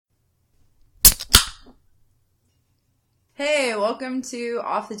Hey, welcome to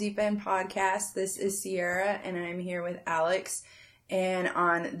Off the Deep End podcast. This is Sierra, and I'm here with Alex. And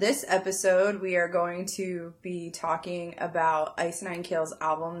on this episode, we are going to be talking about Ice Nine Kills'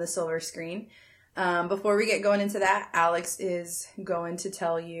 album, The Silver Screen. Before we get going into that, Alex is going to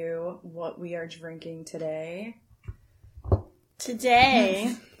tell you what we are drinking today.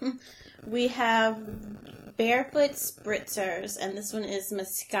 Today, we have Barefoot Spritzers, and this one is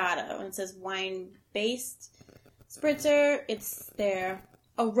Moscato. And it says wine-based spritzer. It's their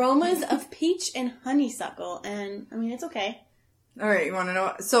aromas of peach and honeysuckle, and I mean, it's okay. All right, you want to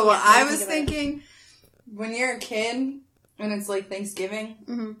know? So Yeah, I was thinking, when you're a kid and it's like Thanksgiving,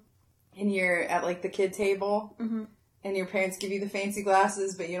 Mm-hmm. and you're at like the kid table, Mm-hmm. and your parents give you the fancy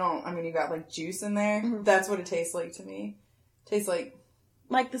glasses, but you don't, I mean, you got like juice in there. Mm-hmm. That's what it tastes like to me. Tastes like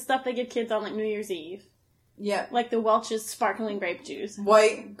Like the stuff they give kids on like New Year's Eve. Yeah. Like the Welch's sparkling grape juice.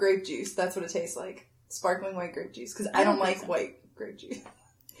 White grape juice. That's what it tastes like. Sparkling white grape juice. Because I don't like white grape juice.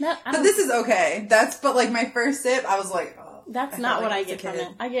 No, But this is okay. But like my first sip, I was like, oh. That's not what I get from it.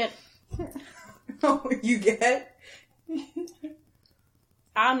 I get... Oh, you get?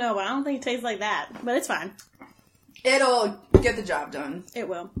 I don't know, but I don't think it tastes like that. But it's fine. It'll get the job done. It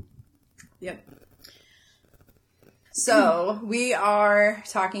will. Yep. So, we are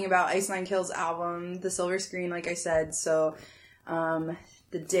talking about Ice Nine Kills' album, The Silver Screen, like I said. So,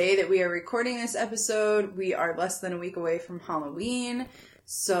 the day that we are recording this episode, we are less than a week away from Halloween.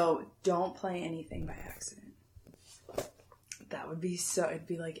 So, don't play anything by accident. That would be it'd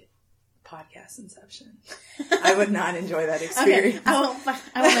be like podcast Inception. I would not enjoy that experience. Okay, I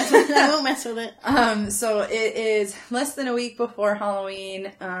won't mess with it. So it is less than a week before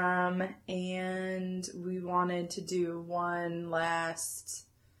Halloween, and we wanted to do one last,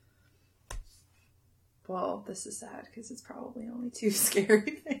 well, this is sad because it's probably only 2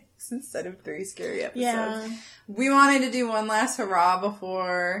 scary things instead of 3 scary episodes. Yeah. We wanted to do one last hurrah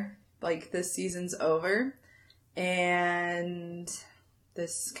before, like, this season's over, and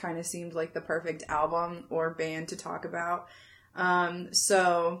this kind of seemed like the perfect album or band to talk about.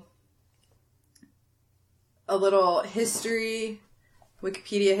 So, a little history,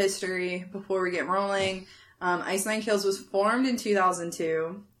 Wikipedia history, before we get rolling. Ice Nine Kills was formed in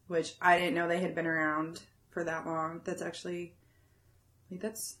 2002, which I didn't know they had been around for that long. That's actually,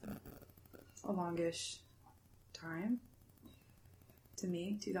 that's a longish time to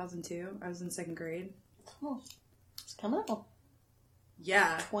me, 2002. I was in 2nd grade. Oh, it's coming up.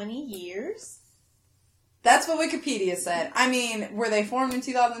 Yeah. 20 years? That's what Wikipedia said. I mean, were they formed in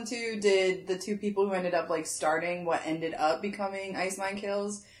 2002? Did the 2 people who ended up, like, starting what ended up becoming Ice Nine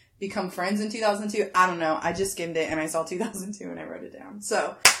Kills become friends in 2002? I don't know. I just skimmed it, and I saw 2002, and I wrote it down.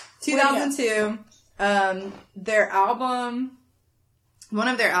 So, 2002, their album, one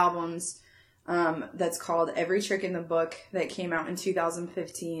of their albums, that's called Every Trick in the Book, that came out in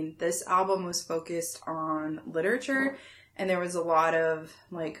 2015. This album was focused on literature, and there was a lot of,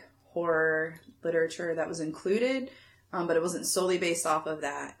 like, horror literature that was included, but it wasn't solely based off of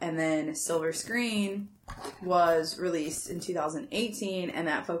that. And then Silver Screen was released in 2018, and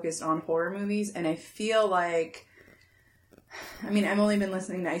that focused on horror movies. And I feel like, I mean, I've only been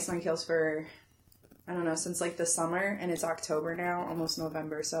listening to Ice Nine Kills for, I don't know, since, like, the summer, and it's October now, almost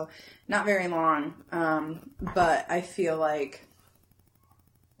November, so not very long. But I feel like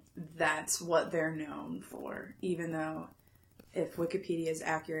that's what they're known for, even though, if Wikipedia is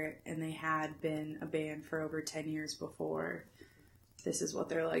accurate and they had been a band for over 10 years before, this is what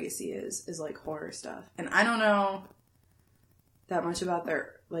their legacy is like horror stuff. And I don't know that much about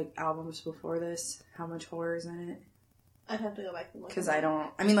their, like, albums before this, how much horror is in it. I'd have to go back and look. Because I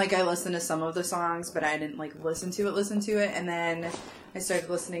listened to some of the songs, but I didn't, like, listen to it. And then I started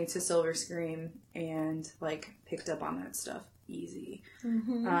listening to Silver Screen and, like, picked up on that stuff easy.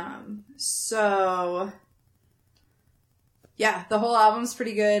 Mm-hmm. So, yeah, the whole album's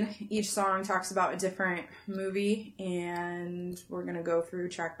pretty good. Each song talks about a different movie, and we're going to go through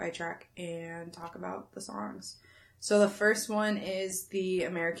track by track and talk about the songs. So the first one is The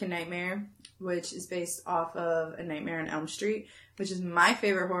American Nightmare, which is based off of A Nightmare on Elm Street, which is my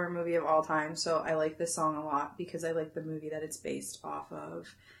favorite horror movie of all time. So I like this song a lot because I like the movie that it's based off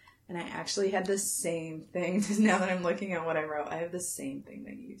of. And I actually had the same thing. Now that I'm looking at what I wrote, I have the same thing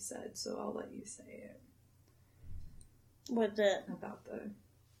that you said, so I'll let you say it. With the... About the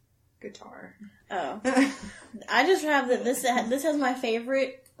guitar. Oh. I just have that this has my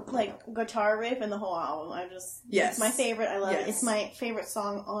favorite, like, guitar riff in the whole album. Yes. It's my favorite. I love yes. it. It's my favorite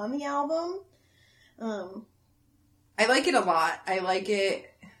song on the album. I like it a lot. I like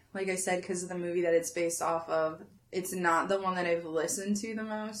it, like I said, because of the movie that it's based off of. It's not the one that I've listened to the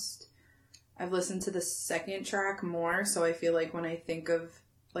most. I've listened to the second track more, so I feel like when I think of,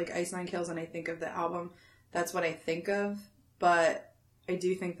 like, Ice Nine Kills and I think of the album, that's what I think of. But I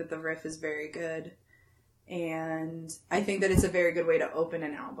do think that the riff is very good. And I think that it's a very good way to open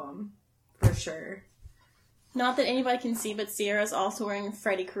an album. For sure. Not that anybody can see, but Sierra's also wearing a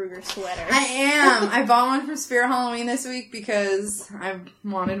Freddy Krueger sweater. I am! I bought one for Spirit Halloween this week because I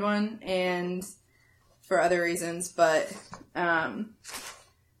wanted one, and for other reasons, but,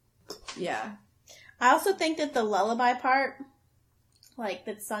 yeah. I also think that the lullaby part, like,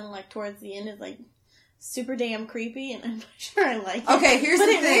 that's sung, like, towards the end is, like, super damn creepy, and I'm not sure I like it. Okay, here's the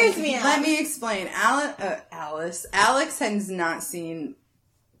thing. But it weirds me out. Let me explain. Alex has not seen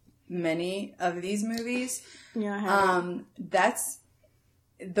many of these movies. Yeah, I haven't. That's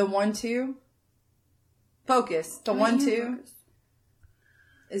the 1-2. Focus. The 1-2.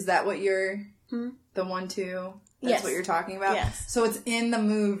 Is that what you're... The 1-2? That's Yes. what you're talking about? Yes. So it's in the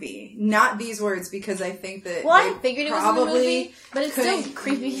movie. Not these words, because I think that Well, I they figured it was in the movie, but it's still couldn't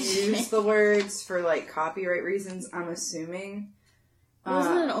creepy. use the words for, like, copyright reasons, I'm assuming.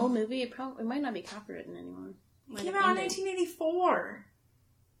 Wasn't it an old movie? It might not be copywritten anymore. It came out in 1984.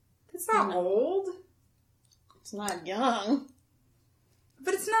 That's not old. It's not young.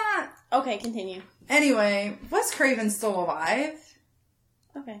 But it's not. Okay, continue. Anyway, Wes Craven's still alive.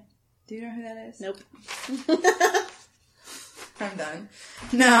 Okay. Do you know who that is? Nope. I'm done.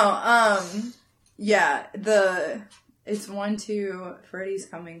 No, yeah, it's 1-2, Freddy's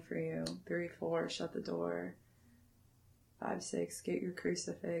coming for you. 3-4, shut the door. 5-6, get your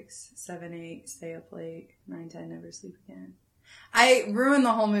crucifix. 7-8, stay up late. 9-10, never sleep again. I ruined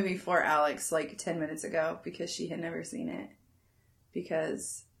the whole movie for Alex like 10 minutes ago because she had never seen it.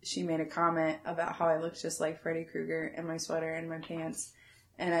 Because she made a comment about how I looked just like Freddy Krueger in my sweater and my pants.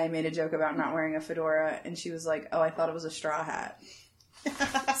 And I made a joke about not wearing a fedora, and she was like, oh, I thought it was a straw hat.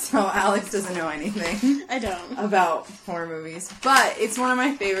 So Alex doesn't know anything. I don't. About horror movies. But it's one of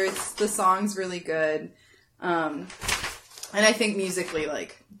my favorites. The song's really good. And I think musically,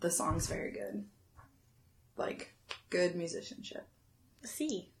 like, the song's very good. Like, good musicianship.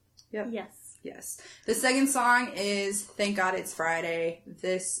 See. Yep. Yes. Yes. The second song is Thank God It's Friday.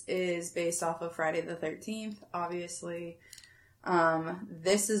 This is based off of Friday the 13th, obviously.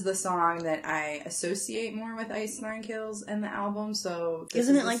 This is the song that I associate more with Ice Nine Kills and the album, so this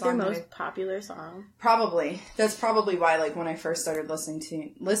Isn't is it the like their song most popular song? Probably. That's probably why, like, when I first started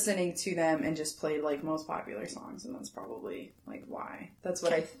listening to them and just played, like, most popular songs, and that's probably, like, why. That's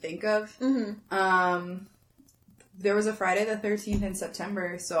what I think of. Mm-hmm. There was a Friday the 13th in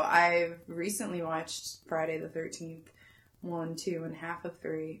September, so I've recently watched Friday the 13th 1, 2, and half of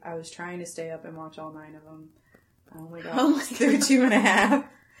 3. I was trying to stay up and watch all 9 of them. I only got through 2.5.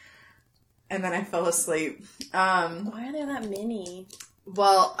 And then I fell asleep. Why are there that many?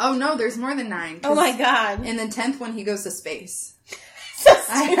 Well, oh no, there's more than 9. Oh my god. In the 10th one, he goes to space. So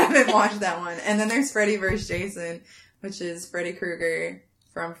I haven't watched that one. And then there's Freddy vs. Jason, which is Freddy Krueger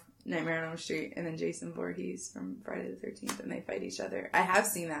from Nightmare on Elm Street, and then Jason Voorhees from Friday the 13th, and they fight each other. I have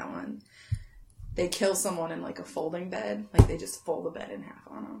seen that one. They kill someone in, like, a folding bed. Like, they just fold the bed in half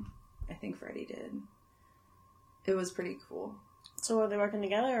on them. I think Freddy did. It was pretty cool. So are they working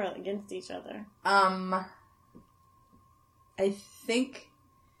together or against each other? I think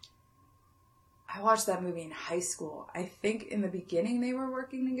I watched that movie in high school. I think in the beginning they were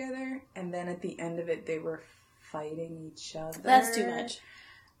working together, and then at the end of it they were fighting each other. That's too much.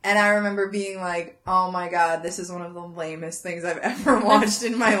 And I remember being like, oh my god, this is one of the lamest things I've ever watched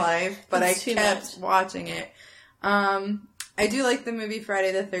in my life. But I kept watching it. I do like the movie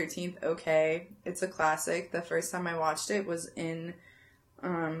Friday the 13th, okay. It's a classic. The first time I watched it was in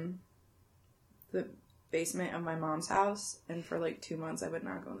the basement of my mom's house. And for like 2 months I would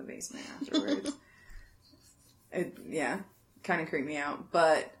not go in the basement afterwards. Kind of creeped me out.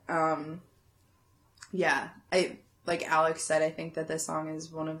 But, yeah, like Alex said, I think that this song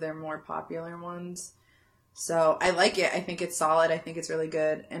is one of their more popular ones. So I like it. I think it's solid. I think it's really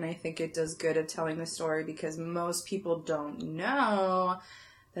good. And I think it does good at telling the story because most people don't know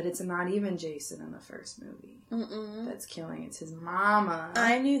that it's not even Jason in the first movie that's killing. It's his mama.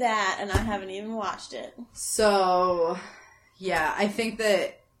 I knew that, and I haven't even watched it. So, yeah, I think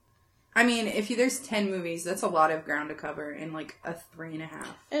that, I mean, if there's 10 movies, that's a lot of ground to cover in like a 3.5.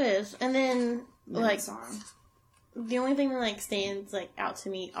 It is. And then, like, song. The only thing that, like, stands, like, out to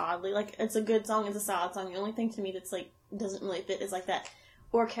me oddly, like, it's a good song, it's a solid song. The only thing to me that's, like, doesn't really fit is, like, that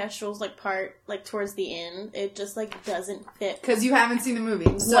orchestral's, like, part, like, towards the end. It just, like, doesn't fit. Because you haven't seen the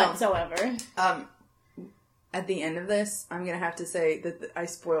movie. So, whatsoever. At the end of this, I'm going to have to say that I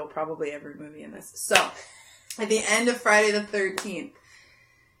spoil probably every movie in this. So, at the end of Friday the 13th,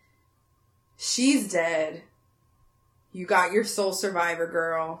 she's dead. You got your sole survivor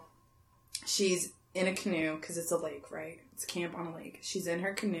girl. She's in a canoe, because it's a lake, right? It's camp on a lake. She's in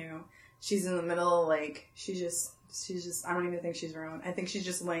her canoe. She's in the middle of the lake. She's just, I don't even think she's rowing. I think she's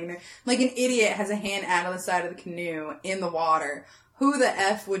just laying there. Like an idiot has a hand out of the side of the canoe in the water. Who the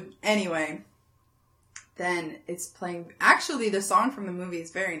F would, anyway. Then it's playing, actually the song from the movie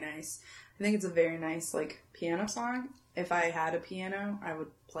is very nice. I think it's a very nice, like, piano song. If I had a piano, I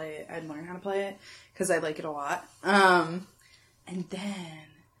would play it. I'd learn how to play it, because I like it a lot. And then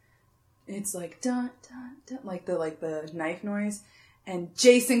it's like, dun, dun, dun, like the knife noise. And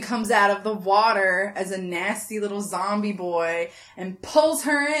Jason comes out of the water as a nasty little zombie boy and pulls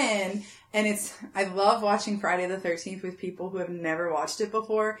her in. And I love watching Friday the 13th with people who have never watched it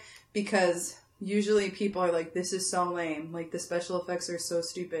before, because usually people are like, this is so lame. Like, the special effects are so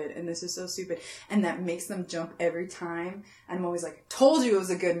stupid, and this is so stupid. And that makes them jump every time. And I'm always like, told you it was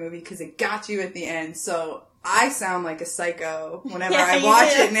a good movie, because it got you at the end. So I sound like a psycho whenever I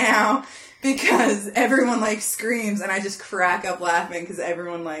watch it now, because everyone, like, screams, and I just crack up laughing, because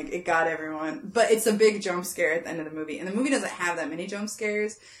everyone, like, it got everyone. But it's a big jump scare at the end of the movie. And the movie doesn't have that many jump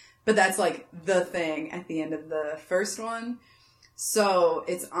scares, but that's, like, the thing at the end of the first one. So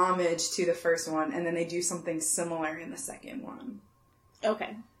it's homage to the first one, and then they do something similar in the second one.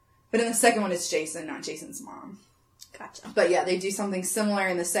 Okay. But in the second one, it's Jason, not Jason's mom. Gotcha. But yeah, they do something similar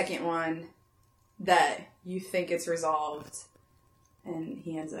in the second one that you think it's resolved, and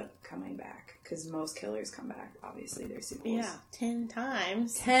he ends up coming back. Because most killers come back. Obviously, they're sequels. Yeah, 10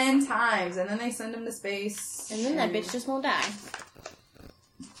 times. 10 times, and then they send him to space. And then that bitch just won't die.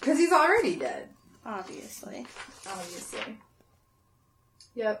 Because he's already dead. Obviously.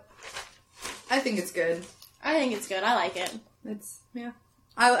 Yep. I think it's good. I think it's good. I like it. Yeah.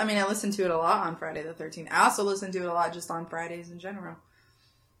 I mean, I listen to it a lot on Friday the 13th. I also listen to it a lot just on Fridays in general.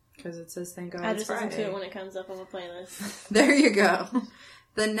 Because it says, thank God it's Friday. I just listen to it when it comes up on the playlist. There you go.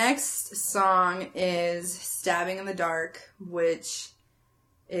 The next song is Stabbing in the Dark, which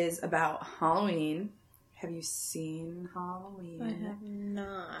is about Halloween. Have you seen Halloween? I have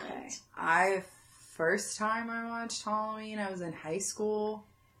not. Okay. First time I watched Halloween, I was in high school.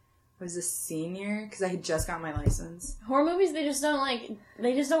 I was a senior, because I had just got my license. Horror movies, they just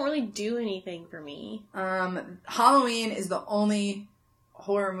don't really do anything for me. Halloween is the only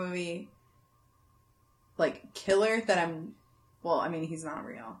horror movie, like, killer that he's not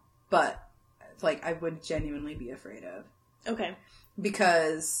real, but, like, I would genuinely be afraid of. Okay.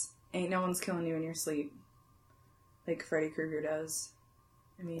 Because ain't no one's killing you in your sleep, like Freddy Krueger does.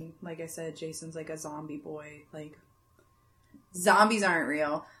 I mean, like I said, Jason's like a zombie boy. Like, zombies aren't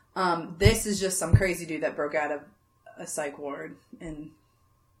real. This is just some crazy dude that broke out of a psych ward and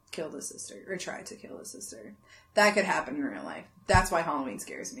killed his sister, or tried to kill his sister. That could happen in real life. That's why Halloween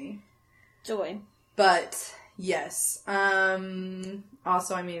scares me. Joy. But, yes.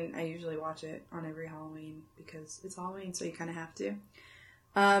 Also, I mean, I usually watch it on every Halloween because it's Halloween, so you kind of have to.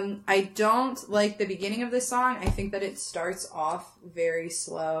 I don't like the beginning of this song. I think that it starts off very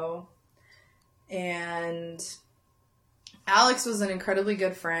slow. And Alex was an incredibly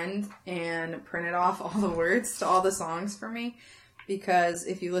good friend and printed off all the words to all the songs for me. Because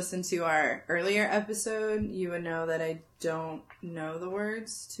if you listen to our earlier episode, you would know that I don't know the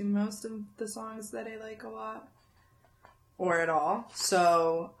words to most of the songs that I like a lot. Or at all.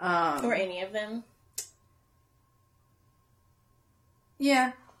 So, or any of them.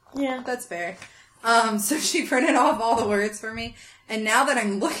 Yeah, that's fair. So she printed off all the words for me, and now that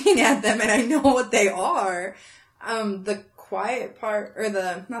I'm looking at them and I know what they are, the quiet part, or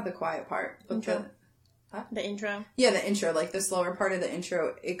not the quiet part, but intro. The intro? Yeah, the intro, like the slower part of the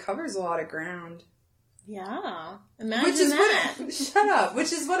intro, it covers a lot of ground. Yeah, imagine that. Shut up,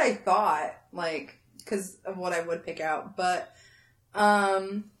 which is what I thought, like, because of what I would pick out, but,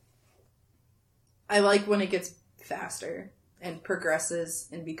 I like when it gets faster. And progresses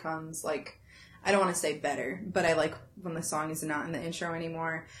and becomes, like, I don't want to say better, but I like when the song is not in the intro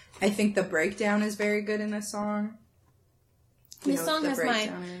anymore. I think the breakdown is very good in this song. This song has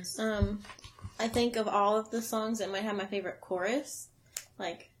I think of all of the songs, it might have my favorite chorus.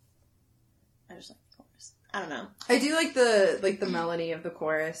 Like, I just like the chorus. I don't know. I do like the melody of the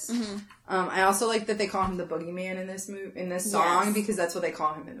chorus. Mm-hmm. I also like that they call him the boogeyman in this song, because that's what they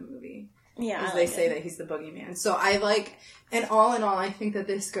call him in the movie. Yeah, because they say that he's the boogeyman. So I like, and all in all, I think that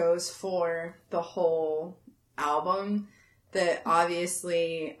this goes for the whole album. That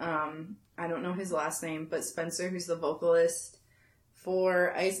obviously, I don't know his last name, but Spencer, who's the vocalist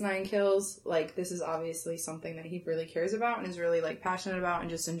for Ice Nine Kills, like, this is obviously something that he really cares about and is really, like, passionate about and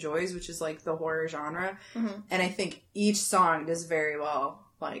just enjoys, which is, like, the horror genre. Mm-hmm. And I think each song does very well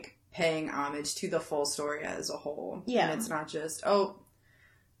like, paying homage to the full story as a whole. Yeah. And it's not just,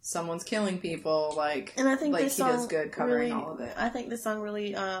 someone's killing people, like, and I think like this he song does good covering really, all of it. I think this song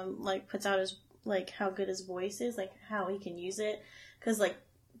really, like, puts out his, like, how good his voice is, like, how he can use it. Because, like,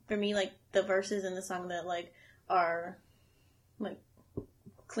 for me, like, the verses in the song that, like, are, like,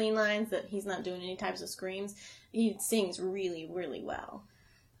 clean lines, that he's not doing any types of screams, he sings really, really well.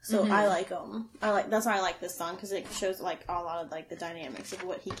 So I like him. That's why I like this song, because it shows, like, a lot of, like, the dynamics of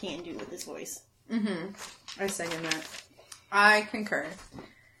what he can do with his voice. I second that. I concur.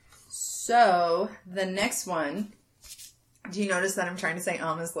 So, the next one, do you notice that I'm trying to say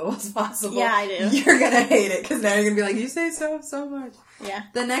as little as possible? Yeah, I do. You're gonna hate it, because now you're gonna be like, you say so much. Yeah.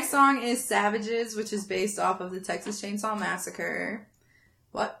 The next song is Savages, which is based off of the Texas Chainsaw Massacre.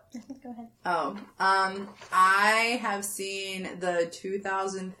 What? Go ahead. Oh. I have seen the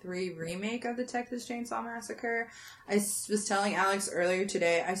 2003 remake of the Texas Chainsaw Massacre. I was telling Alex earlier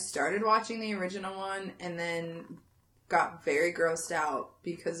today, I started watching the original one and then got very grossed out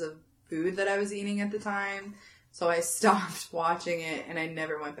because of food that I was eating at the time. So I stopped watching it and I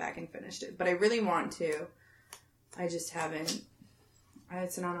never went back and finished it. But I really want to. I just haven't.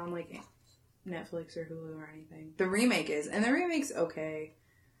 It's not on like Netflix or Hulu or anything. The remake is. And the remake's okay.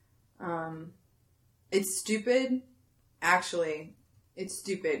 It's stupid. Actually, it's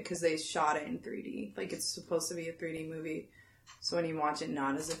stupid because they shot it in 3D. Like, it's supposed to be a 3D movie. So when you watch it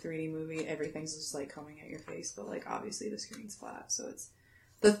not as a 3D movie, everything's just, like, coming at your face. But, like, obviously the screen's flat. So it's...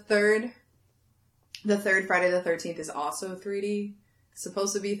 The third Friday the 13th is also 3D. It's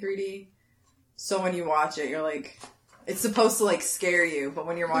supposed to be 3D. So when you watch it, you're like... It's supposed to, like, scare you. But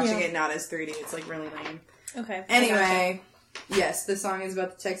when you're watching it not as 3D, it's, like, really lame. Okay. Anyway... Yes, this song is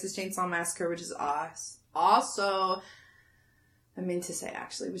about the Texas Chainsaw Massacre, which is also, I meant to say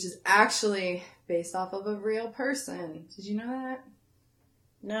actually, which is actually based off of a real person. Did you know that?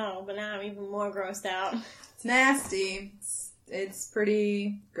 No, but now I'm even more grossed out. It's nasty. It's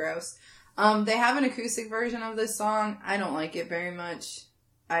pretty gross. They have an acoustic version of this song. I don't like it very much.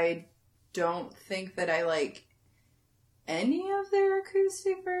 I don't think that I like any of their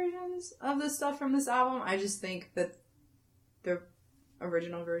acoustic versions of the stuff from this album. I just think that the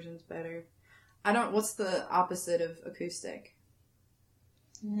original version's better. What's the opposite of acoustic?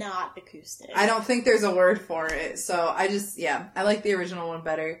 Not acoustic. I don't think there's a word for it. So I like the original one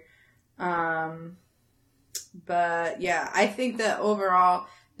better. But yeah, I think that overall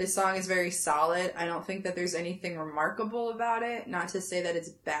this song is very solid. I don't think that there's anything remarkable about it. Not to say that it's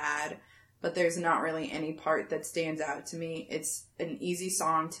bad, but there's not really any part that stands out to me. It's an easy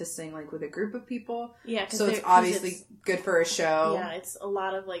song to sing, like, with a group of people. Yeah, so it's obviously good for a show. Yeah, it's a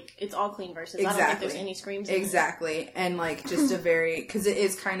lot of, like, it's all clean verses. Exactly. I don't think there's any screams in it. And, like, just a very... Because it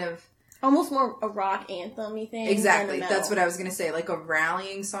is kind of... Almost more a rock anthem-y thing. Exactly. That's what I was going to say. Like a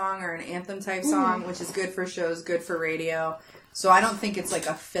rallying song or an anthem-type song, which is good for shows, good for radio. So I don't think it's, like,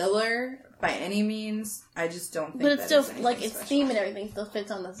 a filler... by any means. I just don't think. But it's still like its theme and everything still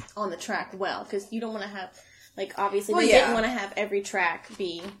fits on the track well, because you don't want to have, like, obviously they didn't want to have every track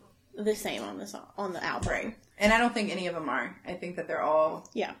be the same on the album. Right. And I don't think any of them are. I think that they're all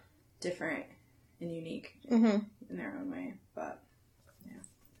different and unique in their own way. But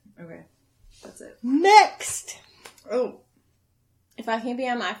yeah, okay, that's it. Next. Oh, if I can't be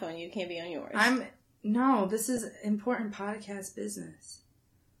on my phone, you can't be on yours. No. This is important podcast business.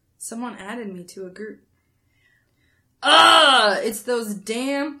 Someone added me to a group. It's those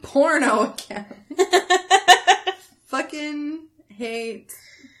damn porno accounts. Fucking hate.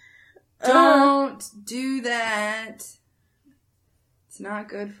 Don't do that. It's not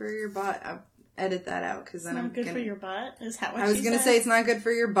good for your butt. I'll edit that out because then I'm not good for your butt? Is that what I was going to say it's not good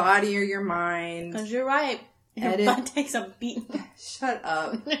for your body or your mind. Because you're right. Your butt takes a beating. Shut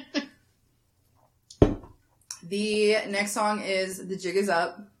up. The next song is The Jig Is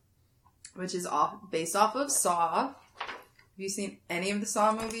Up, which is based off of Saw. Have you seen any of the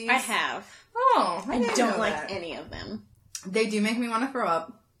Saw movies? I have. Oh, I don't like any of them. They do make me want to throw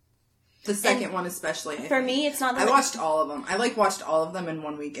up. The second one especially. For me, it's not that... I watched all of them. I, watched all of them in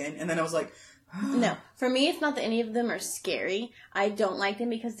one weekend, and then I was like... No. For me, it's not that any of them are scary. I don't like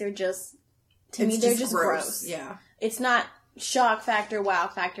them because they're just... To me, they're just gross. Yeah. It's not shock factor, wow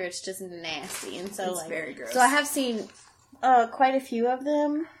factor. It's just nasty. And so, it's very gross. So I have seen quite a few of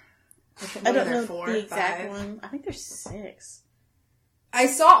them. I don't know the exact one. I think there's 6. I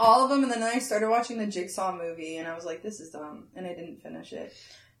saw all of them, and then I started watching the Jigsaw movie, and I was like, this is dumb, and I didn't finish it.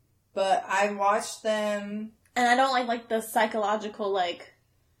 But I watched them... And I don't like the psychological,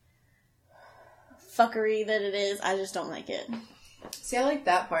 fuckery that it is. I just don't like it. See, I like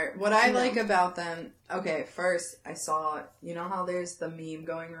that part. What I like about them... Okay, first, I saw... You know how there's the meme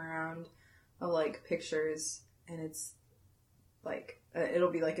going around of, like, pictures, and it's, like...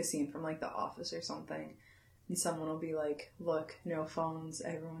 it'll be, like, a scene from, like, The Office or something. And someone will be like, look, no phones,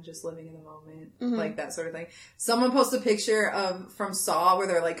 everyone's just living in the moment. Mm-hmm. Like, that sort of thing. Someone posted a picture from Saw where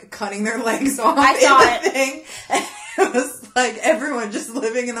they're, like, cutting their legs off. I saw it. Thing. And it was, like, everyone just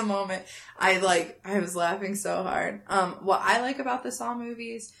living in the moment. I was laughing so hard. What I like about the Saw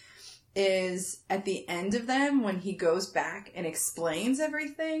movies is at the end of them, when he goes back and explains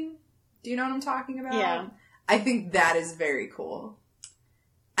everything. Do you know what I'm talking about? Yeah. I think that is very cool.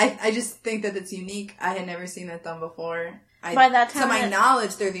 I just think that it's unique. I had never seen that done before. By that time, to my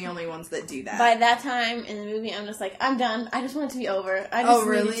knowledge, they're the only ones that do that. By that time in the movie, I'm just like, I'm done. I just want it to be over.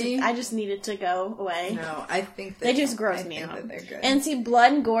 Really? I just need it to go away. No, I think that... They just gross me out. That they're good. And see,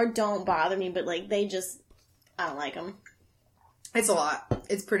 blood and gore don't bother me, but, like, they just... I don't like them. It's a lot.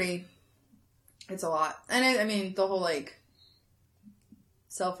 It's a lot. And I mean, the whole, like,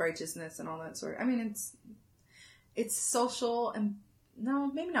 self-righteousness and all that sort. I mean, it's social and...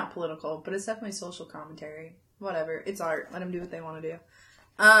 No, maybe not political, but it's definitely social commentary. Whatever. It's art. Let them do what they want to do.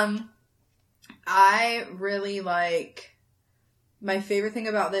 I really like... My favorite thing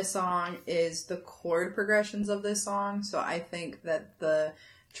about this song is the chord progressions of this song. So I think that the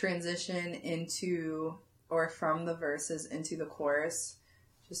transition into, or from the verses into the chorus,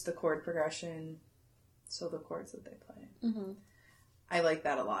 just the chord progression, so the chords that they play. Mm-hmm. I like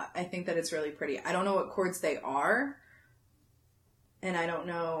that a lot. I think that it's really pretty. I don't know what chords they are, and I don't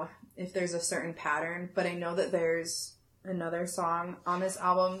know if there's a certain pattern, but I know that there's another song on this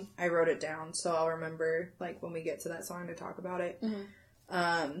album. I wrote it down, so I'll remember, like, when we get to that song to talk about it.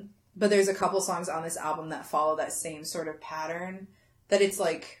 Mm-hmm. But there's a couple songs on this album that follow that same sort of pattern, that it's,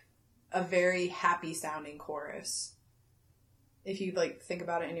 like, a very happy-sounding chorus. If you, like, think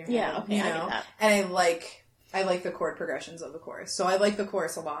about it in your head. Yeah, okay, you know? I get that. And I like the chord progressions of the chorus. So I like the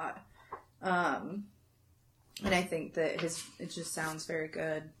chorus a lot. And I think that it just sounds very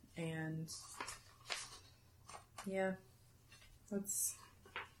good. And yeah,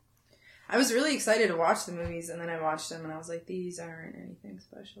 I was really excited to watch the movies, and then I watched them and I was like, these aren't anything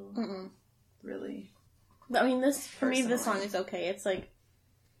special. Mm-mm. Really. But, I mean, for me, this song is okay. It's like,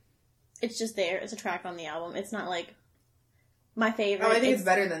 it's just there. It's a track on the album. It's not like my favorite. Oh, I think it's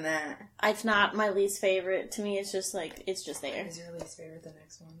better than that. It's not my least favorite. To me, it's just like, it's just there. Is your least favorite the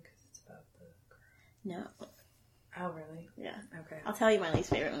next one? Because it's about the crow. No. Oh, really? Yeah. Okay. I'll tell you my least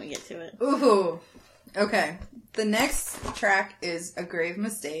favorite when we get to it. Ooh. Okay. The next track is A Grave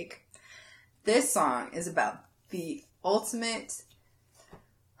Mistake. This song is about the ultimate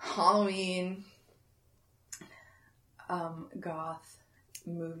Halloween goth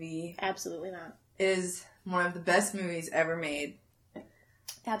movie. Absolutely not. It is one of the best movies ever made.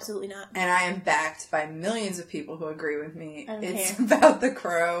 Absolutely not. And I am backed by millions of people who agree with me. It's care. about The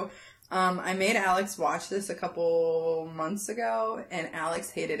Crow. I made Alex watch this a couple months ago, and Alex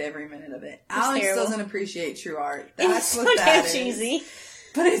hated every minute of it. Alex terrible. doesn't appreciate true art. That's what what that damn is. cheesy.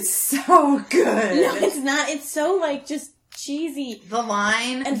 But it's so good. No, it's not. It's so, like, just cheesy. The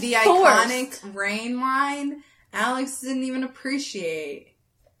line, and the forced. iconic rain line, Alex didn't even appreciate.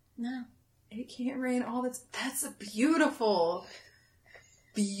 No. It can't rain all that's a beautiful.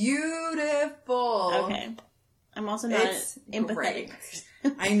 Beautiful. Okay. I'm also not It's an empathetic great. person.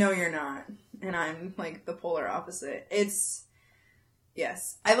 I know you're not. And I'm, like, the polar opposite.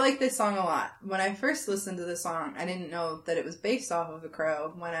 Yes. I like this song a lot. When I first listened to the song, I didn't know that it was based off of The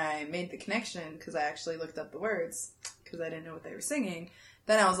Crow. When I made the connection, because I actually looked up the words, because I didn't know what they were singing,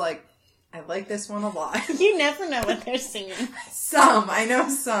 then I was like, I like this one a lot. You never know what they're singing. Some. I know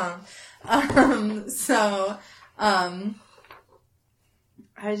some.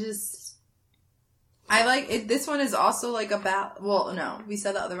 I like it. This one is also like we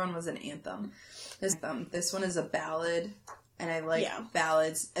said the other one was an anthem. This one is a ballad, and I like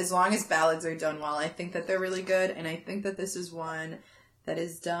ballads. As long as ballads are done well, I think that they're really good, and I think that this is one that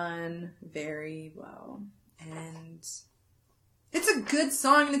is done very well. And it's a good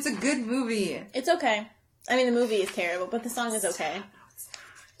song, and it's a good movie. It's okay. I mean, the movie is terrible, but the song is okay. No, it's not.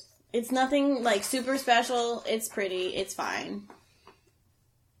 It's nothing, like, super special. It's pretty. It's fine.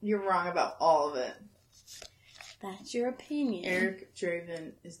 You're wrong about all of it. That's your opinion. Eric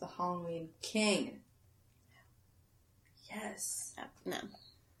Draven is the Halloween king. Yes. No.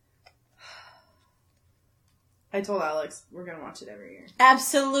 I told Alex we're going to watch it every year.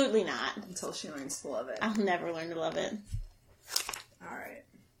 Absolutely not. Until she learns to love it. I'll never learn to love it. Alright.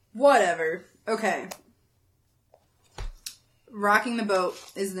 Whatever. Okay. Rocking the Boat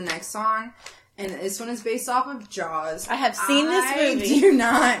is the next song. And this one is based off of Jaws. I have seen this movie. I do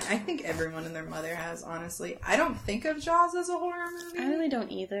not. I think everyone and their mother has, honestly. I don't think of Jaws as a horror movie. I really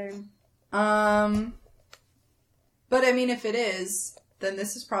don't either. But I mean, if it is, then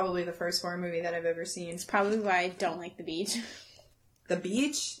this is probably the first horror movie that I've ever seen. It's probably why I don't like the beach. The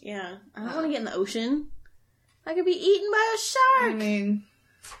beach? Yeah. I don't want to get in the ocean. I could be eaten by a shark. I mean...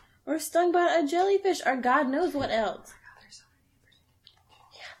 Or stung by a jellyfish, or God knows what else.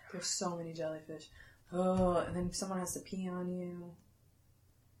 There's so many jellyfish. Oh, and then someone has to pee on you.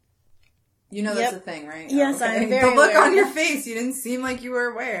 You know that's a thing, right? Yes, okay. I'm very The look aware. on your face, you didn't seem like you were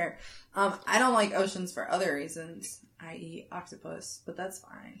aware. I don't like oceans for other reasons, i.e. octopus, but that's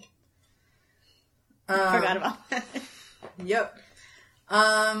fine. Forgot about that. Yep.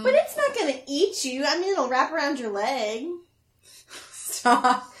 But it's not going to eat you. I mean, it'll wrap around your leg.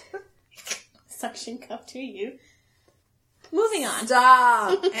 Stop. Suction cup to you. Moving on.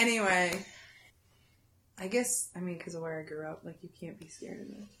 Stop. Anyway. I guess, because of where I grew up, you can't be scared of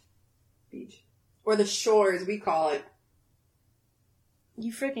the beach. Or the shores, we call it.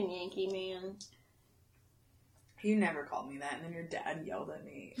 You freaking Yankee, man. You never called me that, and then your dad yelled at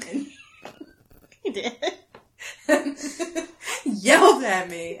me. And He did. yelled at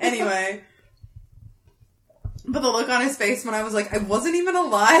me. Anyway. But the look on his face when I was like, I wasn't even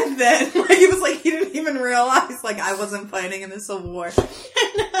alive then. It was like he didn't even realize, I wasn't fighting in the Civil War.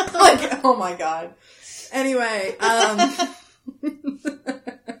 Oh my God. Anyway,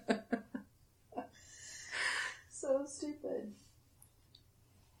 so stupid.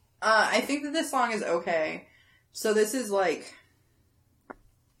 I think that this song is okay. So this is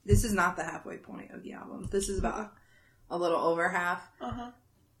not the halfway point of the album. This is about a little over half. Uh-huh.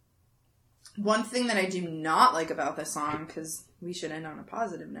 One thing that I do not like about this song, because we should end on a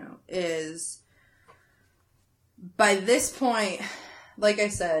positive note, is by this point, like I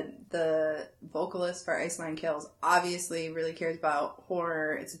said, the vocalist for Ice Nine Kills obviously really cares about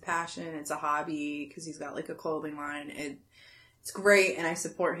horror. It's a passion. It's a hobby, because he's got a clothing line. It's great, and I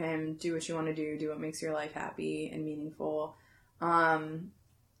support him. Do what you want to do. Do what makes your life happy and meaningful.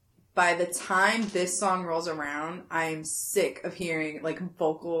 By the time this song rolls around, I'm sick of hearing,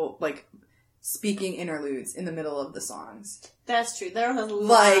 vocal, speaking interludes in the middle of the songs. That's true. There was a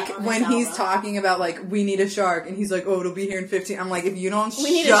lot on when this he's album. talking about, we need a shark, and he's like, oh, it'll be here in 15. I'm like, if you don't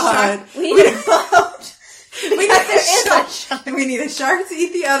We need a shark. We need a boat. We need a shark. We need a shark to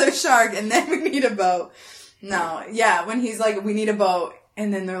eat the other shark, and then we need a boat. No, yeah, when he's like, we need a boat,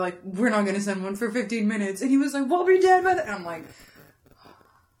 and then they're like, we're not going to send one for 15 minutes, and he was like, we'll be dead by the... I'm like,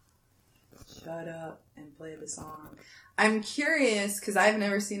 shut up and play the song. I'm curious, because I've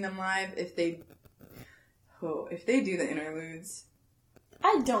never seen them live, if they do the interludes.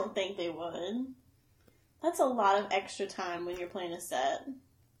 I don't think they would. That's a lot of extra time when you're playing a set.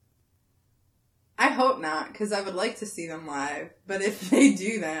 I hope not, because I would like to see them live. But if they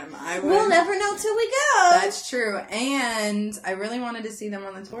do them, I would... We'll never know till we go. That's true. And I really wanted to see them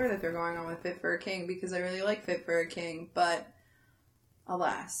on the tour that they're going on with Fit for a King, because I really like Fit for a King. But,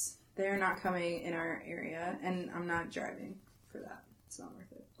 alas, they're not coming in our area, and I'm not driving for that. It's not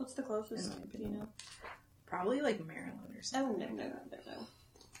worth it. What's the closest? Do you know? Probably Maryland or something. Oh,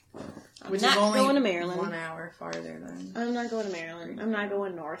 no. I'm Which not is only going to Maryland. 1 hour farther than... I'm not going to Maryland. I'm not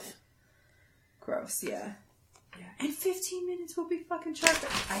going north. Gross, yeah. Yeah. And 15 minutes will be fucking sharp.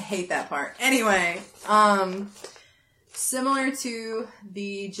 I hate that part. Anyway, similar to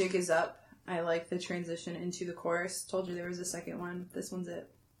the Jig Is Up, I like the transition into the chorus. Told you there was a second one. This one's it.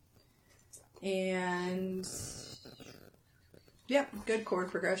 And, yeah, good chord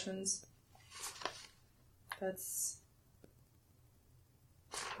progressions. That's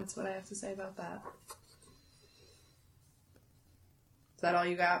what I have to say about that. Is that all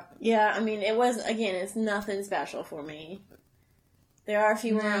you got? Yeah, it's nothing special for me. There are a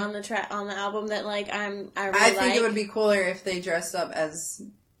few more on the album that I think it would be cooler if they dressed up as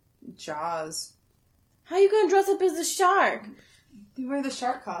Jaws. How are you going to dress up as a shark? You wear the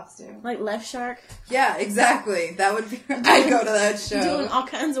shark costume. Like Left Shark? Yeah, exactly. That would be... I'd go to that show. Doing all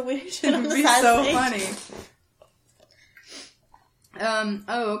kinds of weird shit on It the would be side so stage. funny.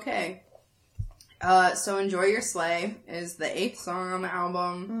 Okay. So Enjoy Your Sleigh is the 8th song on the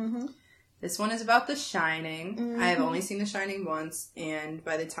album. Mm-hmm. This one is about The Shining. Mm-hmm. I have only seen The Shining once, and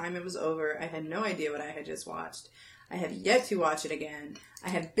by the time it was over, I had no idea what I had just watched. I have yet to watch it again. I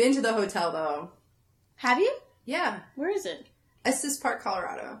have been to the hotel, though. Have you? Yeah. Where is it? Estes Park,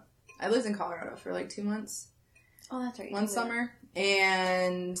 Colorado. I lived in Colorado for 2 months. Oh, that's right. One summer.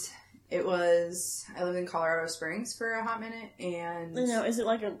 And I lived in Colorado Springs for a hot minute, and... No, is it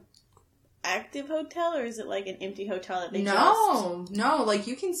like a active hotel, or is it like an empty hotel that they No, like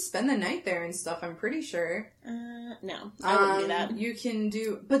you can spend the night there and stuff, I'm pretty sure. No, I wouldn't do that. You can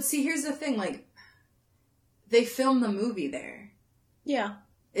do, but see, here's the thing, like, they filmed the movie there. Yeah.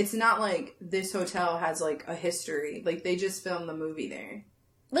 It's not like this hotel has, like, a history. Like, they just filmed the movie there.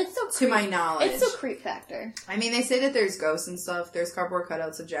 It's so to my knowledge. It's so creep factor. I mean, they say that there's ghosts and stuff. There's cardboard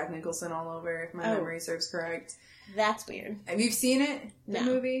cutouts of Jack Nicholson all over, if my memory serves correct. That's weird. Have you seen it? The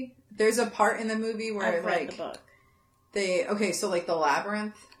movie? There's a part in the movie where, I've read the book. So, like, the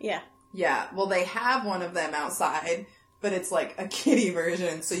labyrinth? Yeah. Yeah. Well, they have one of them outside, but it's, like, a kiddie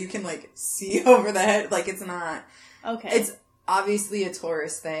version, so you can, like, see over the head. Like, it's not... Okay. It's obviously a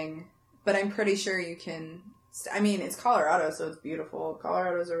tourist thing, but I'm pretty sure you can... I mean, it's Colorado, so it's beautiful.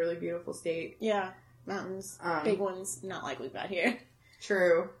 Colorado's a really beautiful state. Yeah. Mountains. Big ones, not like we've got here.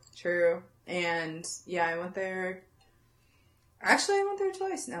 True. And, yeah, I went there... Actually, I went there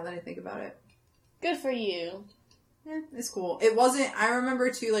twice, now that I think about it. Good for you. Yeah, it's cool. It wasn't... I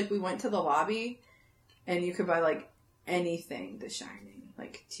remember, too, like, we went to the lobby, and you could buy, like, anything The Shining.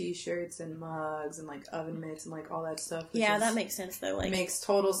 Like, t-shirts and mugs and, like, oven mitts and, like, all that stuff. Yeah, that makes sense, though. Like, makes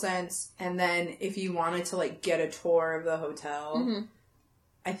total sense. And then, if you wanted to, like, get a tour of the hotel...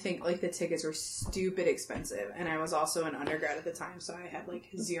 I think, like, the tickets were stupid expensive. And I was also an undergrad at the time, so I had, like,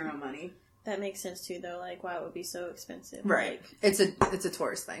 zero money. That makes sense, too, though. Like, why it would be so expensive. Right. Like, it's a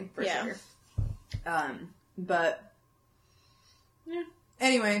tourist thing, for sure. But... yeah.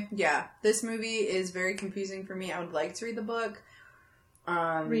 Anyway, yeah. This movie is very confusing for me. I would like to read the book.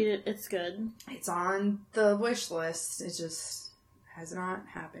 Read it. It's good. It's on the wish list. It just has not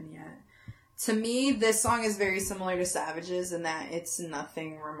happened yet. To me, this song is very similar to Savage's in that it's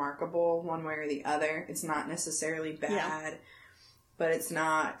nothing remarkable one way or the other. It's not necessarily bad, but it's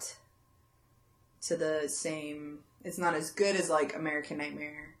not to the same... It's not as good as, like, American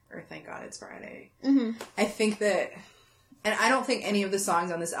Nightmare or Thank God It's Friday. I think that... And I don't think any of the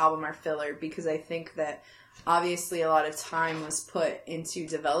songs on this album are filler because I think that obviously a lot of time was put into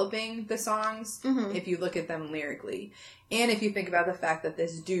developing the songs if you look at them lyrically. And if you think about the fact that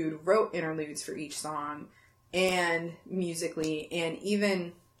this dude wrote interludes for each song and musically and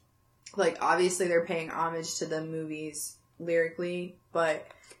even, like, obviously they're paying homage to the movies lyrically, but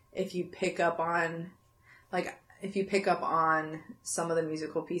if you pick up on, some of the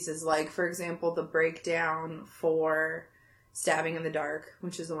musical pieces, like, for example, the breakdown for Stabbing in the Dark,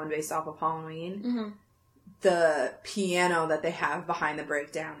 which is the one based off of Halloween, the piano that they have behind the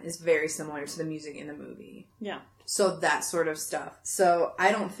breakdown is very similar to the music in the movie. Yeah. So that sort of stuff. So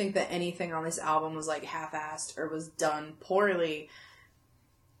I don't think that anything on this album was, like, half-assed or was done poorly.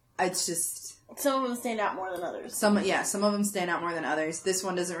 It's just... Some of them stand out more than others. Some of them stand out more than others. This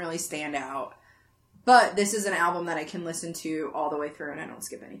one doesn't really stand out. But this is an album that I can listen to all the way through and I don't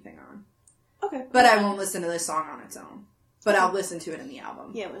skip anything on. Okay. But I won't listen to this song on its own. But I'll listen to it in the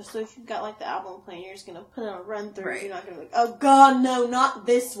album. Yeah, but so if you've got, like, the album playing, you're just going to put it on a run through. Right. You're not going to be like, oh, God, no, not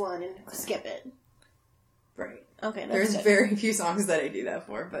this one, and skip it. Right. Okay, that's There's good. very few songs that I do that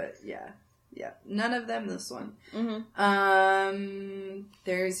for, but yeah. Yeah. None of them this one.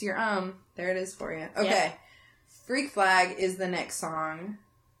 There's your There it is for you. Okay. Yeah. Freak Flag is the next song.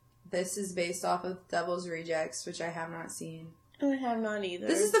 This is based off of Devil's Rejects, which I have not seen. I have not either.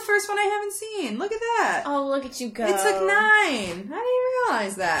 This is the first one I haven't seen. Look at that. Oh, look at you go. It's like 9. I didn't even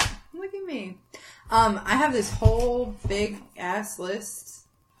realize that. Look at me. I have this whole big ass list.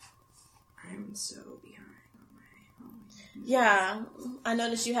 I'm so behind on my... Yeah. I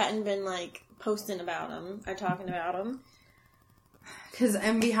noticed you hadn't been, like, posting about them or talking about them. Because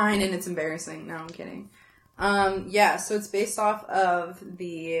I'm behind and it's embarrassing. No, I'm kidding. Yeah, so it's based off of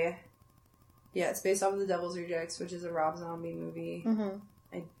the... Yeah, it's based off of The Devil's Rejects, which is a Rob Zombie movie.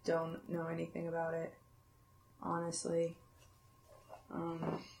 I don't know anything about it, honestly. I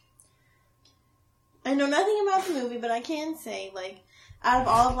know nothing about the movie, but I can say, like, out of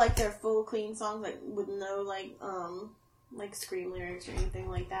all of, like, their full, clean songs, like, with no, like, scream lyrics or anything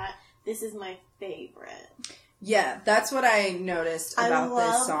like that, this is my favorite. Yeah, that's what I noticed about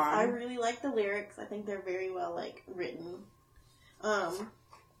this song. I really like the lyrics. I think they're very well, like, written.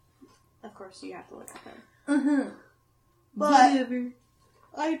 Of course, you have to look at them. But whatever.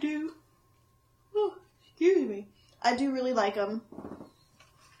 I do. Oh, excuse me. I do really like them.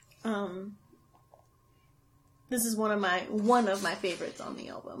 This is one of my favorites on the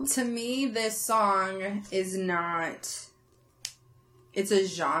album. To me, this song is not... It's a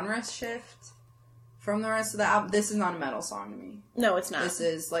genre shift from the rest of the album. This is not a metal song to me. No, it's not. This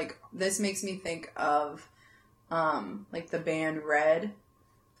is, like... This makes me think of, like, the band Red.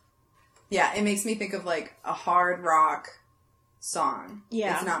 Yeah, it makes me think of, like, a hard rock song.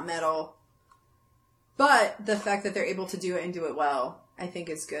 Yeah. It's not metal. But the fact that they're able to do it and do it well, I think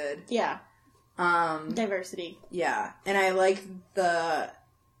is good. Yeah. Diversity. Yeah. And I like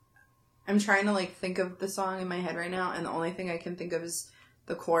I'm trying to, like, think of the song in my head right now, and the only thing I can think of is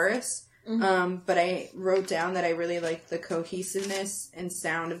the chorus. Mm-hmm. But I wrote down that I really like the cohesiveness and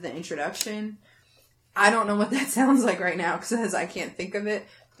sound of the introduction. I don't know what that sounds like right now, because I can't think of it,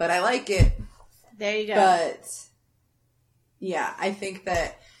 but I like it. There you go. But, yeah, I think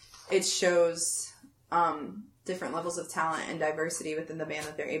that it shows different levels of talent and diversity within the band,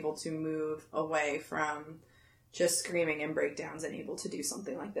 that they're able to move away from just screaming and breakdowns and able to do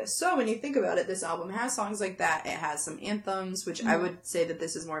something like this. So when you think about it, this album has songs like that. It has some anthems, which I would say that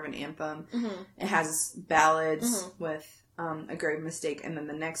this is more of an anthem. Mm-hmm. It has ballads with A Grave Mistake, and then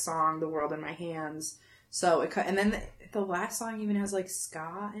the next song, The World in My Hands. So and then the last song even has, like,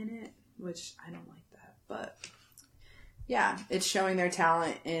 ska in it, which I don't like that, but yeah, it's showing their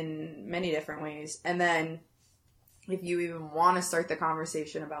talent in many different ways. And then if you even want to start the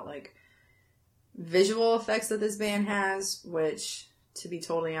conversation about, like, visual effects that this band has, which, to be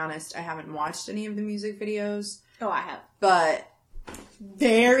totally honest, I haven't watched any of the music videos. Oh, I have. But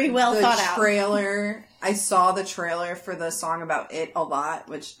very well thought out. The trailer, I saw the trailer for the song about It a lot,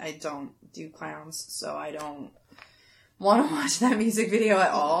 which I don't do clowns, so I don't want to watch that music video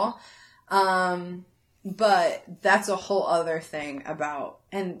at all. But that's a whole other thing about,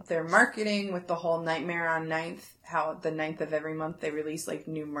 and their marketing with the whole Nightmare on 9th, how the 9th of every month they release, like,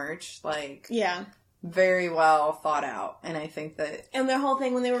 new merch, like, yeah, very well thought out. And I think that, and their whole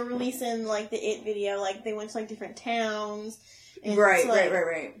thing when they were releasing, like, the It video, like, they went to, like, different towns, and right.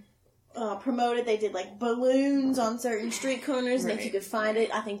 Promoted. They did, like, balloons on certain street corners, and if you could find it,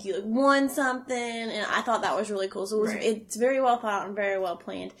 I think you, like, won something, and I thought that was really cool. So it's very well thought out and very well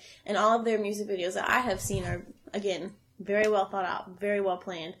planned, and all of their music videos that I have seen are, again, very well thought out, very well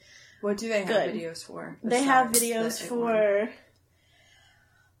planned. What do they have videos for? They have videos for...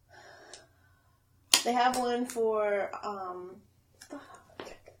 They have one for,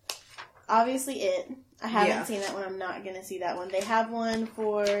 obviously It. I haven't seen that one. I'm not going to see that one. They have one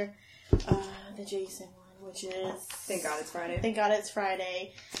for the Jason one, which is... Thank God It's Friday. Thank God It's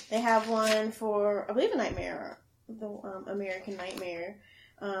Friday. They have one for, I believe, A Nightmare, the American Nightmare.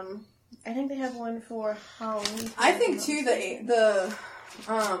 I think they have one for Halloween. I think, too, the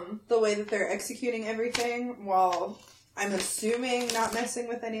way that they're executing everything, while I'm assuming not messing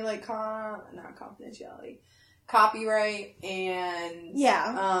with any, like, not confidentiality, copyright, and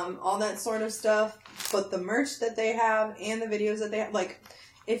all that sort of stuff, but the merch that they have and the videos that they have, like,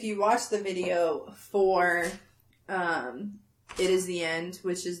 if you watch the video for It Is the End,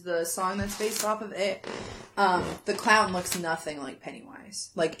 which is the song that's based off of It, the clown looks nothing like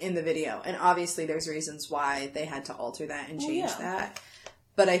Pennywise, like, in the video, and obviously there's reasons why they had to alter that and change that,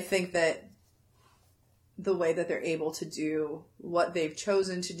 but I think that the way that they're able to do what they've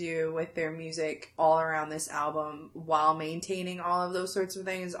chosen to do with their music all around this album while maintaining all of those sorts of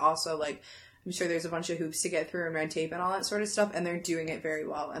things, also, like, I'm sure there's a bunch of hoops to get through and red tape and all that sort of stuff, and they're doing it very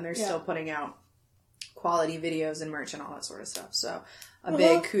well, and they're still putting out quality videos and merch and all that sort of stuff. So a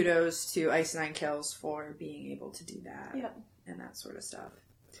big kudos to Ice Nine Kills for being able to do that and that sort of stuff.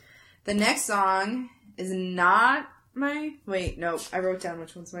 The next song is not I wrote down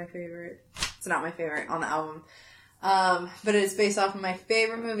which one's my favorite. It's not my favorite on the album. But it is based off of my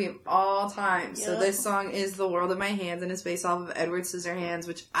favorite movie of all time. Yep. So this song is The World in My Hands, and it's based off of Edward Scissorhands,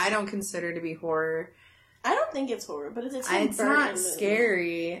 which I don't consider to be horror. I don't think it's horror, but it's not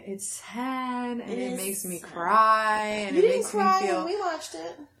scary. It's sad, and it makes me cry, and it makes me feel... We watched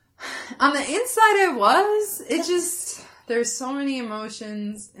it. On the inside, I was. It just... There's so many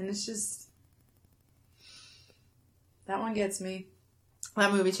emotions, and it's just... That one gets me.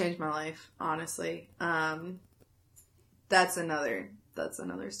 That movie changed my life, honestly. That's another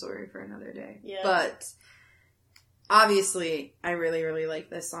story for another day. Yeah. But obviously, I really, really like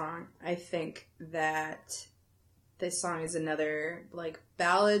this song. I think that this song is another, like,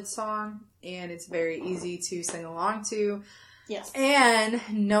 ballad song, and it's very easy to sing along to. Yes. And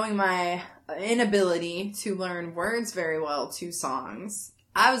knowing my inability to learn words very well to songs,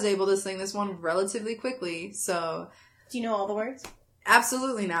 I was able to sing this one relatively quickly, so... Do you know all the words?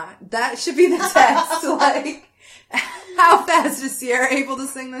 Absolutely not. That should be the test. Like, how fast is Sierra able to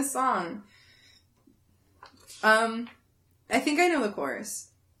sing this song? I think I know the chorus.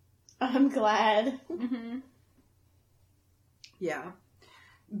 I'm glad. Mm-hmm. Yeah.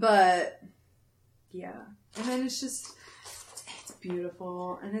 But, yeah. And then it's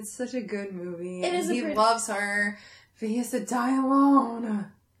beautiful. And it's such a good movie. He loves her, but he has to die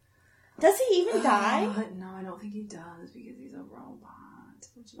alone. Does he even die? No, I don't think he does, because he's a robot.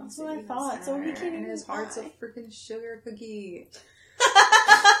 That's what I thought. So he can't and his even heart's a lie. freaking sugar cookie.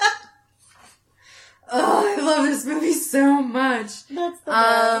 Oh, I love this movie so much. That's the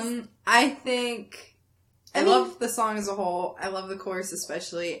best. I think I mean- love the song as a whole. I love the chorus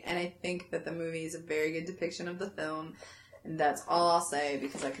especially, and I think that the movie is a very good depiction of the film. And that's all I'll say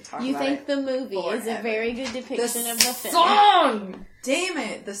because I could talk You about think it. the movie is a forever. very good depiction of the film? Song! Damn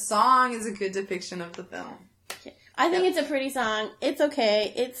it! The song is a good depiction of the film. I think it's a pretty song. It's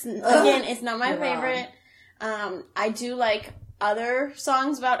okay. It's again, it's not my You're wrong. favorite. I do like other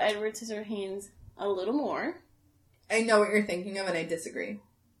songs about Edward Scissorhands a little more. I know what you're thinking of, and I disagree.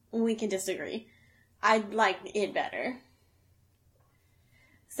 We can disagree. I like it better.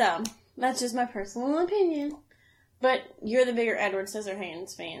 So, that's just my personal opinion. But you're the bigger Edward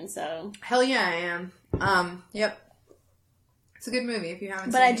Scissorhands fan, so. Hell yeah, I am. Yep. It's a good movie if you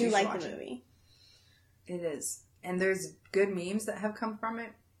haven't But seen I it. do You should like watch the it. movie. It is. And there's good memes that have come from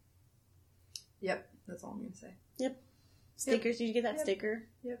it. Yep, that's all I'm going to say. Yep. Stickers. Did you get that Yep. sticker?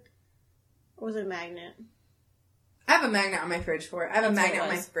 Yep. Or was it a magnet? I have a magnet on my fridge for it. I have a That's what magnet it on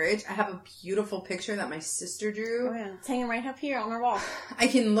my was. fridge. I have a beautiful picture that my sister drew. Oh yeah. It's hanging right up here on our wall. I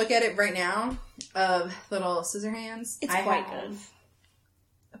can look at it right now of little scissor hands. It's I quite have good.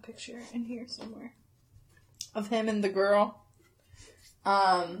 a picture in here somewhere of him and the girl.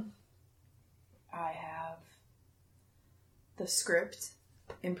 I have the script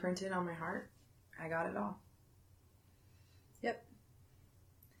imprinted on my heart. I got it all. Yep.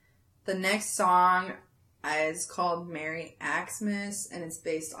 The next song is called Merry Xmas, and it's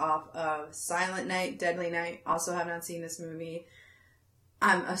based off of Silent Night, Deadly Night. Also have not seen this movie.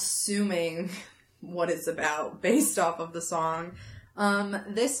 I'm assuming what it's about based off of the song.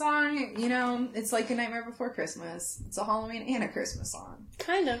 This song, you know, it's like A Nightmare Before Christmas. It's a Halloween and a Christmas song.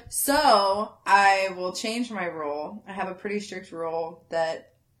 Kind of. So, I will change my rule. I have a pretty strict rule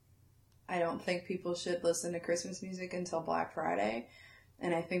that I don't think people should listen to Christmas music until Black Friday.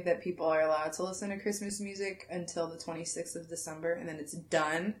 And I think that people are allowed to listen to Christmas music until the 26th of December, and then it's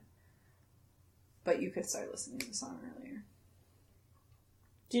done. But you could start listening to the song earlier.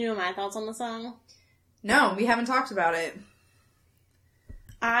 Do you know my thoughts on the song? No, we haven't talked about it.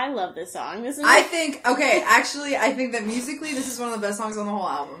 I love this song. This is I think that musically this is one of the best songs on the whole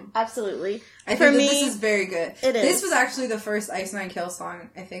album. absolutely. I For think that me, this is very good. it is. This was actually the first Ice Nine Kills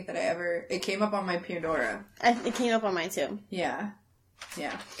song I think that it came up on my Pandora. it came up on mine too. Yeah.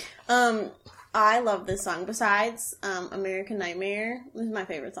 Yeah. I love this song. Besides American Nightmare, this is my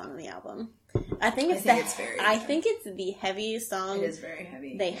favorite song on the album. I think it's the heaviest song It is very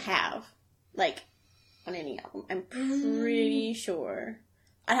heavy. they have, like, on any album. I'm pretty sure.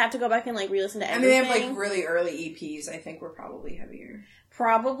 I'd have to go back and like re-listen to I mean, they everything. have like really early EPs. I think were probably heavier.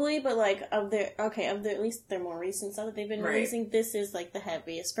 Probably, but like of at least their more recent stuff that they've been Right. releasing, this is like the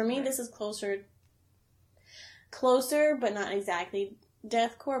heaviest. For me, Right. this is closer, but not exactly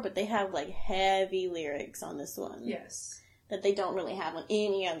deathcore. But they have like heavy lyrics on this one. Yes, that they don't really have on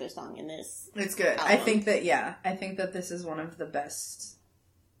any other song in this. it's good. Album. I think that this is one of the best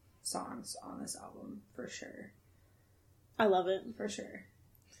songs on this album for sure. I love it. For sure.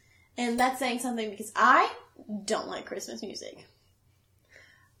 And that's saying something because I don't like Christmas music.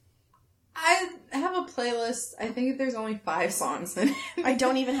 I have a playlist. I think there's only 5 songs in it. I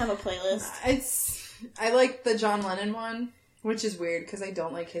don't even have a playlist. I like the John Lennon one, which is weird because I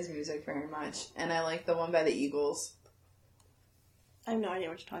don't like his music very much, and I like the one by the Eagles. I have no idea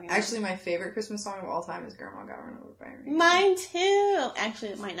what you're talking about. Actually, my favorite Christmas song of all time is "Grandma Got Run Over by a Reindeer." Mine too. Actually,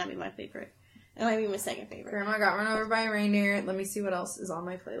 it might not be my favorite. It might be my second favorite. Grandma Got Run Over by a Reindeer. Let me see what else is on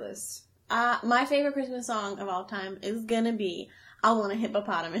my playlist. My favorite Christmas song of all time is gonna be "I Want a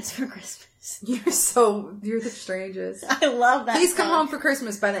Hippopotamus for Christmas." You're the strangest. I love that. Please Come song. Home for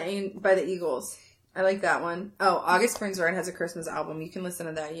Christmas by the Eagles. I like that one. Oh, August Burns Red has a Christmas album. You can listen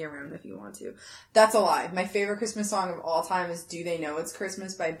to that year round if you want to. That's a lie. My favorite Christmas song of all time is Do They Know It's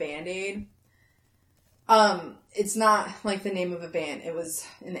Christmas by Band Aid. It's not like the name of a band. It was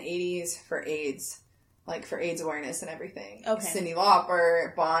in the 80s for AIDS. Like for AIDS awareness and everything. Okay. Cyndi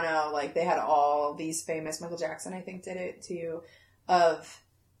Lauper, Bono, like they had all these famous, Michael Jackson I think did it too,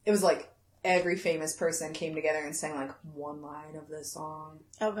 it was like every famous person came together and sang like one line of the song.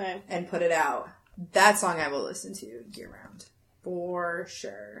 Okay. And put it out. That song I will listen to year round. For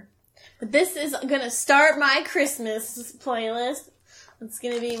sure. But this is gonna start my Christmas playlist. It's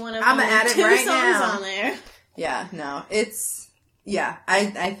gonna be one of I'ma only add it 2 right songs now. on there. Yeah, no,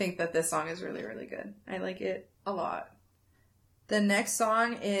 I think that this song is really, really good. I like it a lot. The next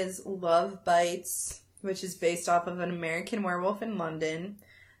song is Love Bites, which is based off of An American Werewolf in London.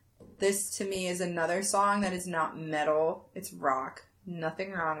 This, to me, is another song that is not metal. It's rock.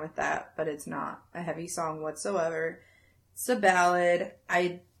 Nothing wrong with that, but it's not a heavy song whatsoever. It's a ballad.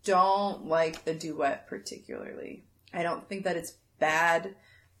 I don't like the duet particularly. I don't think that it's bad,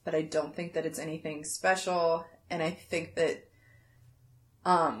 but I don't think that it's anything special. And I think that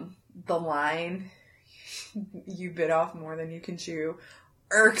the line, "you bit off more than you can chew,"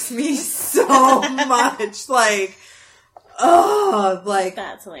 irks me so much. Like, oh, like...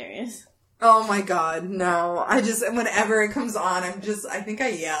 That's hilarious. Oh my god, no. Whenever it comes on, I think I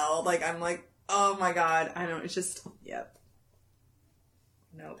yell. Like, I'm like, oh my god. I don't, it's just, yep.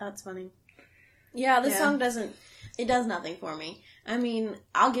 Nope. That's funny. Yeah, this song does nothing for me. I mean,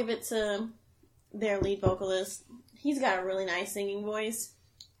 I'll give it to their lead vocalist. He's got a really nice singing voice.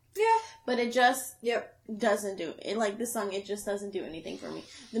 Yeah. But it just doesn't do it. Like, this song, it just doesn't do anything for me.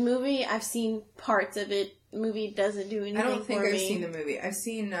 The movie, I've seen parts of it. The movie doesn't do anything for me. I don't think I've seen the movie. I've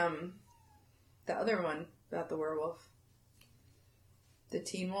seen, the other one about the werewolf. The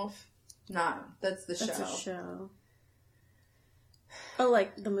Teen Wolf? No, that's the show. That's a show. Oh,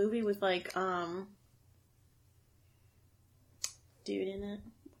 like, the movie with, like, dude in it?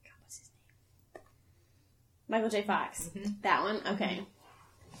 God, what's his name? Michael J. Fox. Mm-hmm. That one? Okay.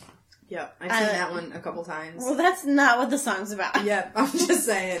 Yep, I've seen that one a couple times. Well, that's not what the song's about. Yep, I'm just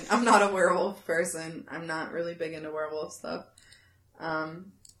saying. I'm not a werewolf person. I'm not really big into werewolf stuff.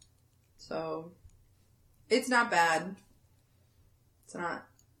 So, it's not bad. It's not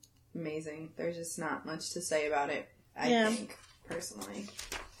amazing. There's just not much to say about it, I think, personally.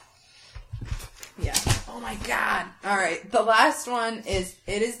 Yeah. Oh my god. Alright, the last one is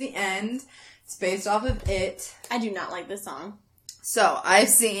It Is the End. It's based off of It. I do not like this song. So, I've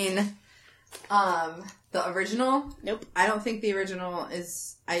seen the original. Nope. I don't think the original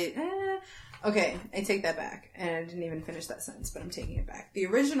is... Okay, I take that back. And I didn't even finish that sentence, but I'm taking it back. The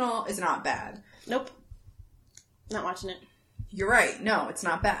original is not bad. Nope. Not watching it. You're right. No, it's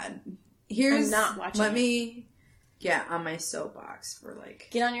not bad. I'm not watching it. Let me get on my soapbox for like...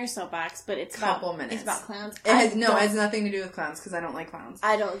 Get on your soapbox, but it's couple minutes. It's about clowns. It has nothing to do with clowns, because I don't like clowns.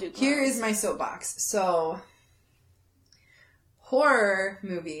 I don't do clowns. Here is my soapbox. So, horror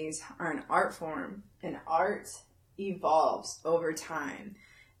movies are an art form, and art evolves over time.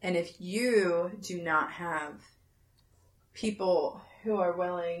 And if you do not have people who are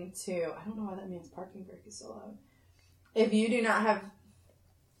willing to... I don't know why that man's parking brake is so loud. If you do not have...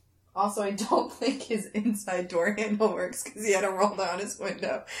 Also, I don't think his inside door handle works because he had to roll down his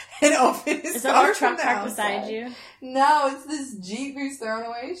window and open his car from the outside. Is that the truck beside you? No, it's this Jeep who's throwing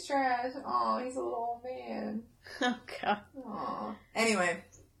away his trash. Oh, he's a little old man. Oh, God. Aw. Anyway...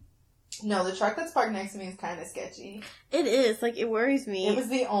 No, the truck that's parked next to me is kind of sketchy. It is. Like, it worries me. It was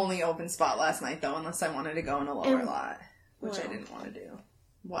the only open spot last night, though, unless I wanted to go in a lower lot, which I didn't want to do.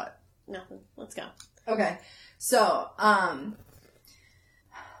 What? Nothing. Let's go. Okay. So, I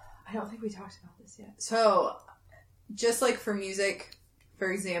don't think we talked about this yet. So, just like for music,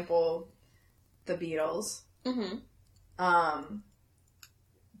 for example, the Beatles. Mm-hmm.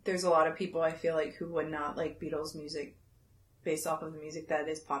 There's a lot of people, I feel like, who would not like Beatles music based off of the music that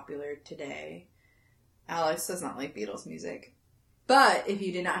is popular today. Alex does not like Beatles music. But if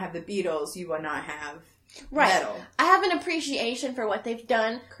you did not have the Beatles, you would not have metal. I have an appreciation for what they've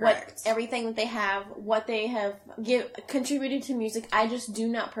done, Correct. Everything that they have, what they have contributed to music. I just do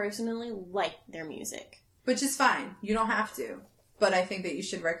not personally like their music. Which is fine. You don't have to. But I think that you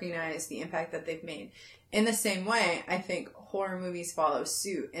should recognize the impact that they've made. In the same way, I think horror movies follow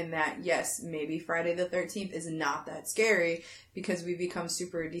suit in that, yes, maybe Friday the 13th is not that scary because we become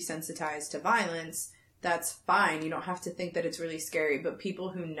super desensitized to violence. That's fine. You don't have to think that it's really scary. But people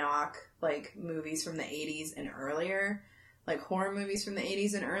who knock, like, movies from the 80s and earlier, like horror movies from the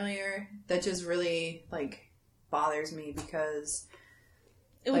 80s and earlier, that just really, like, bothers me because...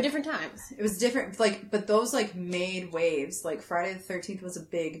 It was different times. It was different, like, but those, like, made waves. Like, Friday the 13th was a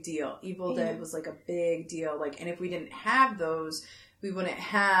big deal. Evil Dead was, like, a big deal. Like, and if we didn't have those, we wouldn't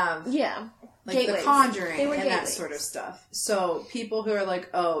have, like, gateways. The Conjuring and gateways. That sort of stuff. So, people who are like,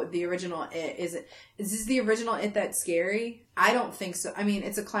 oh, the original It, is this the original It that's scary? I don't think so. I mean,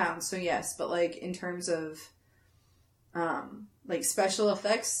 it's a clown, so yes. But, like, in terms of, like, special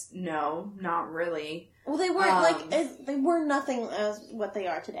effects, no, not really. Well, they weren't, they were nothing as what they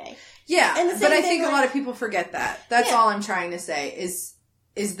are today. Yeah, but I think a lot of people forget that. That's all I'm trying to say, is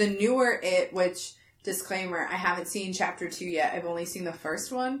the newer It, which, disclaimer, I haven't seen Chapter 2 yet. I've only seen the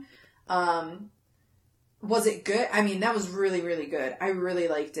first one. Was it good? I mean, that was really, really good. I really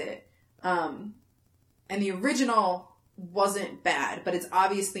liked it. And the original wasn't bad, but it's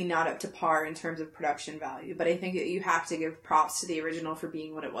obviously not up to par in terms of production value. But I think that you have to give props to the original for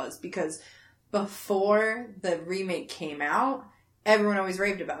being what it was, because... before the remake came out, everyone always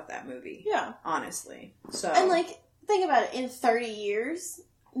raved about that movie. Yeah. Honestly. So. And, like, think about it. In 30 years,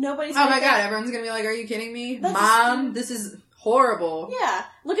 nobody's... Oh my god, everyone's gonna be like, are you kidding me? That's Mom, this is horrible. Yeah.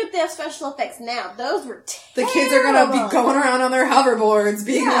 Look at the special effects now. Those were terrible. The kids are gonna be going around on their hoverboards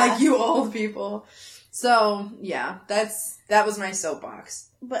being Yeah. like, you old people. So, yeah, that was my soapbox.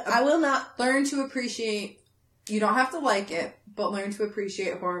 But I will not... Learn to appreciate, you don't have to like it, but learn to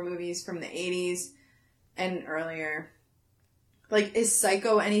appreciate horror movies from the 80s and earlier. Like, is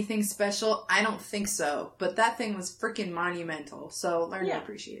Psycho anything special? I don't think so. But that thing was freaking monumental. So, learn to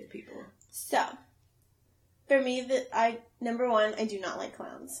appreciate it, people. So, for me, number one, I do not like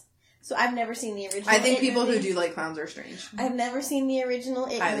clowns. So, I've never seen the original I think It people movie. who do like clowns are strange. I've never seen the original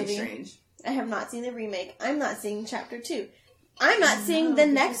It Highly movie. strange. I have not seen the remake. I'm not seeing Chapter 2. I'm not seeing the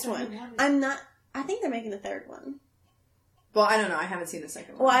next one. I think they're making the third one. Well, I don't know. I haven't seen the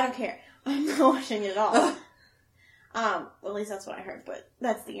second one. Well, I don't care. I'm not watching it at all. Well, at least that's what I heard, but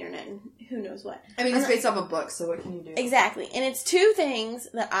that's the internet and who knows what. I mean, it's based off a book, so what can you do? Exactly. And it's two things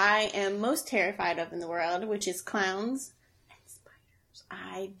that I am most terrified of in the world, which is clowns and spiders.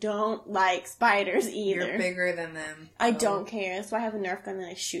 I don't like spiders either. You're bigger than them. I don't care. That's why I have a Nerf gun that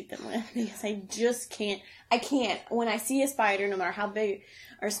I shoot them with, because I just can't. I can't. When I see a spider, no matter how big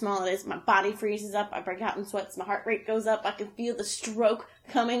or small it is, my body freezes up, I break out in sweats, my heart rate goes up, I can feel the stroke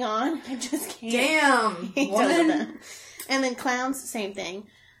coming on. I just can't. Damn! Woman. And then clowns, same thing.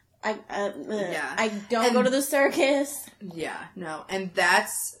 I don't go to the circus. Yeah, no. And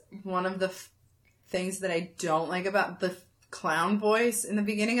that's one of the things that I don't like about the clown voice in the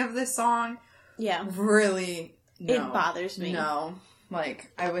beginning of this song. Yeah. Really, no. It bothers me. No.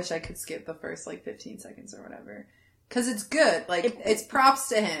 Like, I wish I could skip the first, 15 seconds or whatever. Because it's good. Like, it's props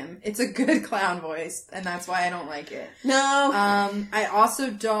to him. It's a good clown voice, and that's why I don't like it. No. I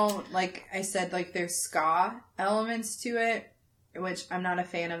also don't, like I said, there's ska elements to it, which I'm not a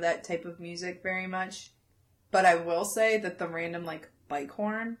fan of that type of music very much. But I will say that the random, bike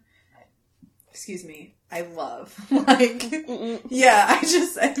horn, excuse me, I love. Yeah,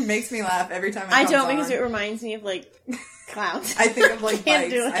 it makes me laugh every time it comes don't on. because it reminds me of, clowns. I think of, bikes.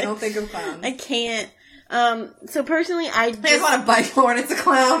 Do I don't think of clowns. I can't. So personally, It's not a bike horn, it's a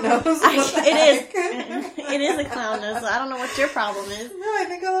clown nose. It is a clown nose. So I don't know what your problem is. No, I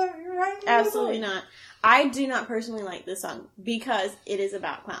think you're right. Absolutely not. I do not personally like this song because it is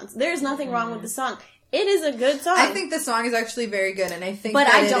about clowns. There's nothing wrong with the song. It is a good song. I think the song is actually very good, and I think but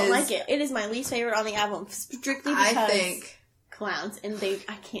that I don't like it. It is my least favorite on the album, strictly because clowns, and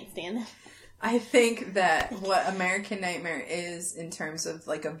I can't stand them. I think that what American Nightmare is in terms of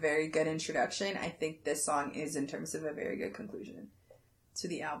a very good introduction, I think this song is in terms of a very good conclusion to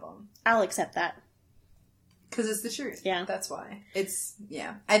the album. I'll accept that. Because it's the truth. Yeah. That's why.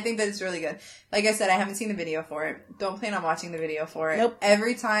 I think that it's really good. Like I said, I haven't seen the video for it. Don't plan on watching the video for it. Nope.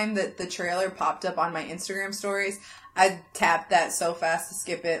 Every time that the trailer popped up on my Instagram stories, I tapped that so fast to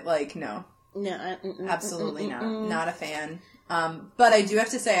skip it. No. No. Absolutely not. Not a fan. But I do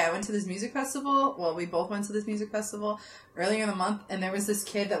have to say, I went to this music festival. Well, we both went to this music festival earlier in the month, and there was this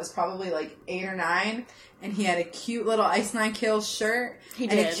kid that was probably 8 or 9, and he had a cute little Ice Nine Kills shirt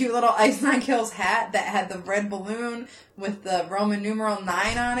and a cute little Ice Nine Kills hat that had the red balloon with the Roman numeral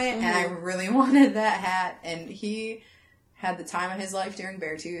 9 on it, and I really wanted that hat, and he had the time of his life during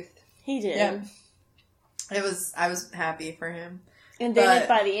Beartooth. He did. Yeah. I was happy for him. And then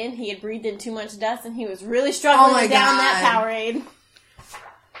by the end, he had breathed in too much dust, and he was really struggling down that Powerade.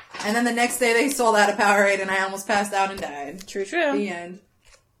 And then the next day, they sold out of Powerade, and I almost passed out and died. True. The end.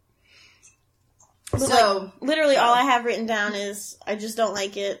 But literally all I have written down is, I just don't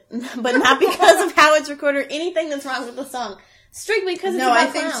like it. But not because of how it's recorded or anything that's wrong with the song. Strictly because it's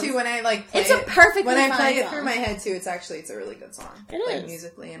about clowns. Too, when I, play it's a perfectly when I play fine it through my head, too, it's a really good song. It is.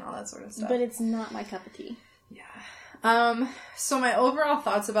 Musically and all that sort of stuff. But it's not my cup of tea. Yeah. So my overall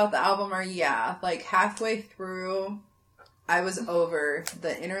thoughts about the album are, halfway through, I was over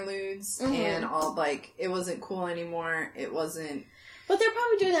the interludes and all, it wasn't cool anymore. It wasn't... But they're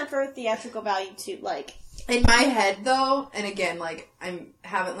probably doing that for theatrical value, too. In my head, though, and again, I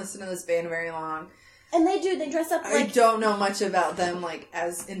haven't listened to this band very long. And they dress up I don't know much about them,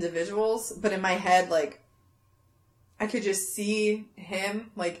 as individuals, but in my head, I could just see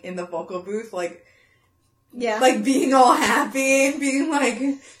him, in the vocal booth, being all happy and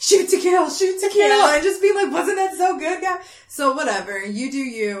being shoot to kill, and just being wasn't that so good, guys? So whatever, you do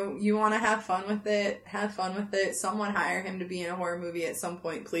you. You want to have fun with it. Someone hire him to be in a horror movie at some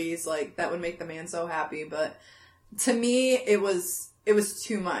point, please. That would make the man so happy. But to me, it was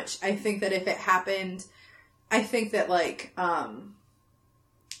too much. I think that if it happened, I think that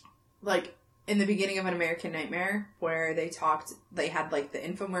in the beginning of An American Nightmare, where they had like the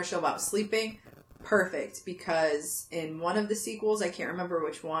infomercial about sleeping. Perfect, because in one of the sequels, I can't remember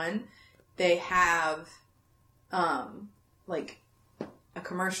which one, they have like a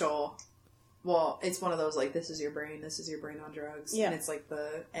commercial. Well, it's one of those like, this is your brain on drugs, and it's like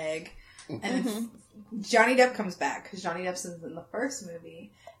the egg, and Johnny Depp comes back because Johnny Depp's in the first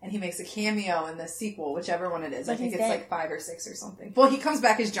movie, and he makes a cameo in the sequel, whichever one it is. But I think it's dead. like 5 or 6 or something. Well, he comes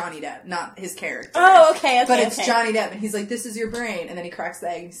back as Johnny Depp, not his character. Oh, okay. But it's Johnny Depp, and he's like, this is your brain, and then he cracks the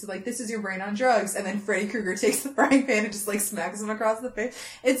egg, and he's like, this is your brain on drugs, and then Freddy Krueger takes the frying pan and just like smacks him across the face.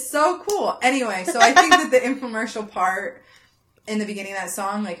 It's so cool. Anyway, so I think that the infomercial part in the beginning of that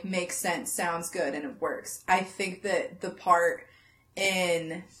song like makes sense, sounds good, and it works. I think that the part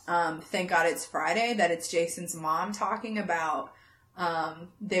in Thank God It's Friday, that it's Jason's mom talking about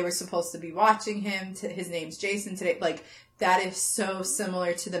they were supposed to be watching him, his name's Jason today, like that is so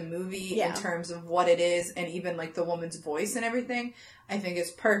similar to the movie in terms of what it is, and even like the woman's voice and everything. I think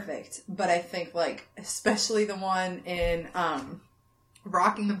it's perfect. But I think like especially the one in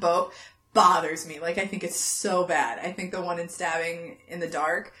Rocking the Boat bothers me. Like I think it's so bad. I think the one in Stabbing in the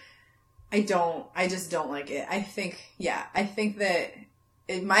Dark, I just don't like it. I think that,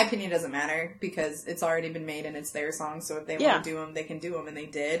 in my opinion, it doesn't matter because it's already been made and it's their song, so if they want to do them, they can do them, and they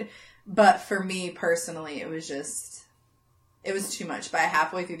did. But for me, personally, it was too much. By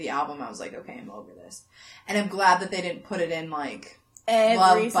halfway through the album, I was like, okay, I'm over this. And I'm glad that they didn't put it in, like,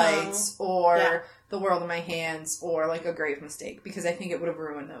 Love Bites or The World in My Hands or, like, A Grave Mistake, because I think it would have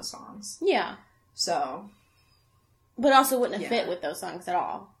ruined those songs. Yeah. So. But also wouldn't have fit with those songs at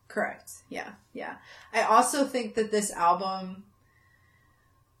all. Correct. Yeah. I also think that this album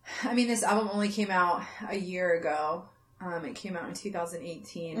only came out a year ago. It came out in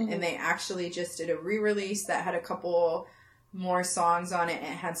 2018, and they actually just did a re-release that had a couple more songs on it. It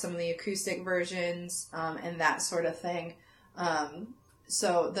had some of the acoustic versions, and that sort of thing.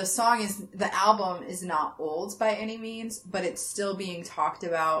 So the album is not old by any means, but it's still being talked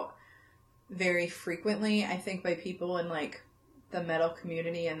about very frequently, I think, by people in, like, the metal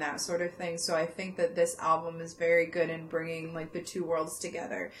community and that sort of thing. So I think that this album is very good in bringing like the two worlds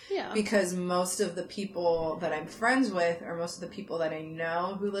together. Yeah. Because most of the people that I'm friends with, or most of the people that I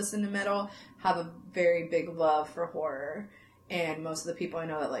know who listen to metal, have a very big love for horror. And most of the people I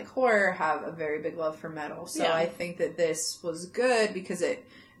know that like horror have a very big love for metal. So I think that this was good because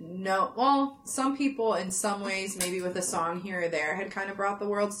some people in some ways, maybe with a song here or there, had kind of brought the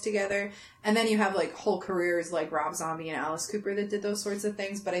worlds together. And then you have like whole careers like Rob Zombie and Alice Cooper that did those sorts of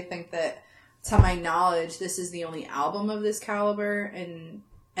things. But I think that, to my knowledge, this is the only album of this caliber, and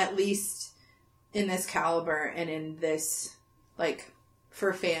at least in this caliber and in this, like,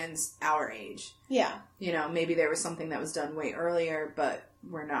 for fans our age. Yeah. You know, maybe there was something that was done way earlier, but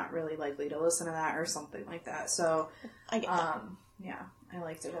we're not really likely to listen to that or something like that. So, I get that. Yeah. I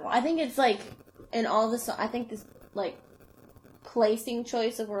liked it a lot. I think it's like, in all the I think this, like, placing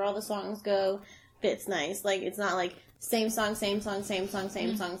choice of where all the songs go fits nice. Like, it's not like same song, same song, same song,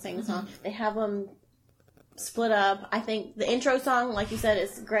 same song, same song. They have them split up. I think the intro song, like you said,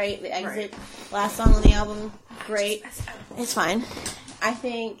 is great. The exit, last song on the album, great. It's fine. I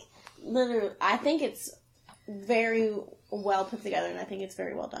think it's very well put together, and I think it's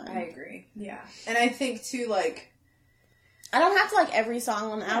very well done. I agree. Yeah. And I think, too, like, I don't have to like every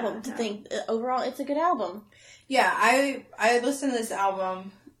song on the album to think overall it's a good album. Yeah, I listened to this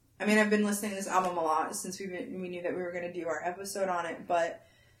album. I mean, I've been listening to this album a lot since we knew that we were going to do our episode on it. But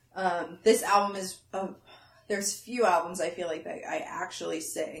this album is there's few albums I feel like that I actually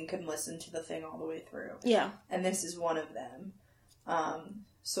sit and can listen to the thing all the way through. Yeah, and this is one of them.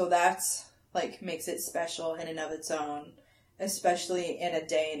 So that's like makes it special in and of its own, especially in a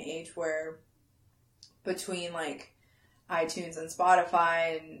day and age where between like iTunes and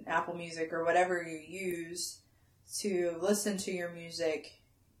Spotify and Apple Music or whatever you use to listen to your music,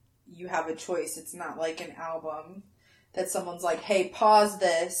 you have a choice. It's not like an album that someone's like, hey, pause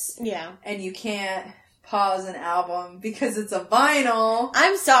this. Yeah. And you can't pause an album because it's a vinyl.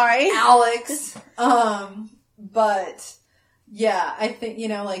 I'm sorry, Alex. But yeah, I think, you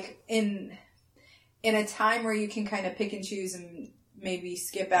know, like in a time where you can kind of pick and choose and maybe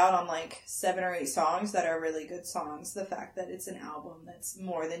skip out on like 7 or 8 songs that are really good songs, the fact that it's an album that's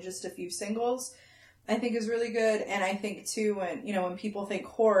more than just a few singles, I think is really good. And I think too, when people think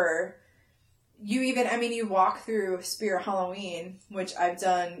horror, you walk through Spirit Halloween, which I've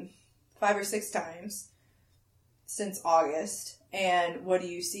done 5 or 6 times since August. And what do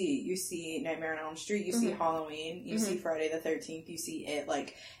you see? You see Nightmare on Elm Street, you see Halloween, you see Friday the 13th, you see it,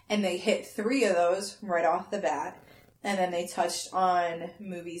 like, and they hit 3 of those right off the bat. And then they touched on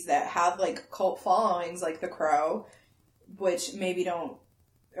movies that have, like, cult followings, like The Crow, which maybe don't,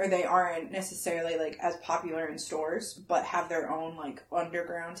 or they aren't necessarily, like, as popular in stores, but have their own, like,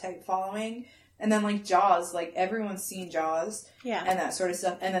 underground type following. And then, like, Jaws, like, everyone's seen Jaws. Yeah. And that sort of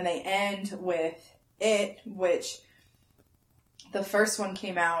stuff. And then they end with It, which the first one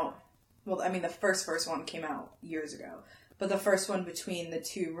came out, well, I mean, the first one came out years ago. But the first one between the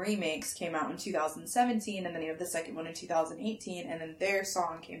two remakes came out in 2017, and then you have the second one in 2018, and then their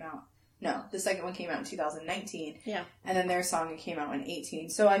song came out. No, the second one came out in 2019. Yeah. And then their song came out in 18.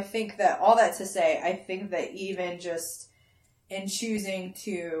 So I think that, all that to say, I think that even just in choosing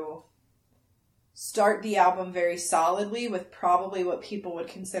to start the album very solidly with probably what people would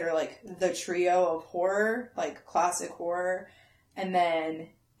consider, like, the trio of horror, like, classic horror, and then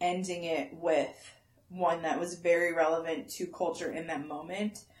ending it with one that was very relevant to culture in that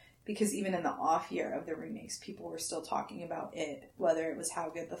moment, because even in the off year of the remakes, people were still talking about it, whether it was how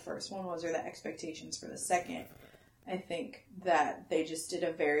good the first one was or the expectations for the second. I think that they just did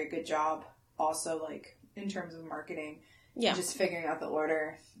a very good job also, like, in terms of marketing, just figuring out the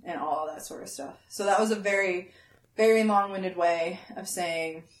order and all that sort of stuff. So that was a very, very long-winded way of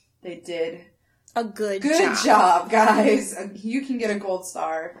saying they did a good job, guys. You can get a gold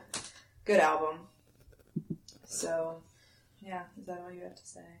star. Good album. So, yeah, is that all you have to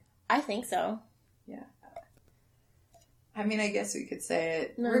say? I think so. Yeah. I mean, I guess we could say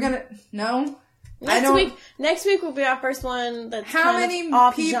it. No. We're gonna... No? Next week will be our first one that's How many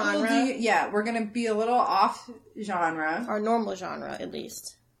off people genre. do you... Yeah, we're gonna be a little off genre. Our normal genre, at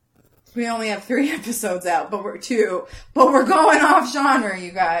least. We only have 3 episodes out, but we're going off genre,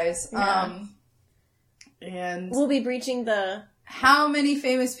 you guys. Yeah. And... We'll be breaching the... How many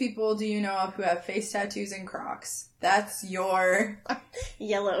famous people do you know of who have face tattoos and Crocs? That's your...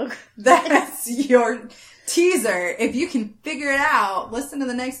 Yellow. That's your teaser. If you can figure it out, listen to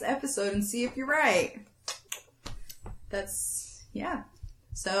the next episode and see if you're right. That's... Yeah.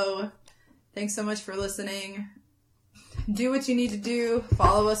 So, thanks so much for listening. Do what you need to do.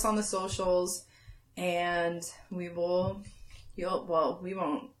 Follow us on the socials. And we won't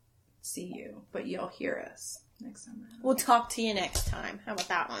see you, but you'll hear us next time. We'll talk to you next time. How about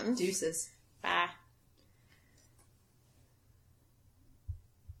that one? Deuces. Bye.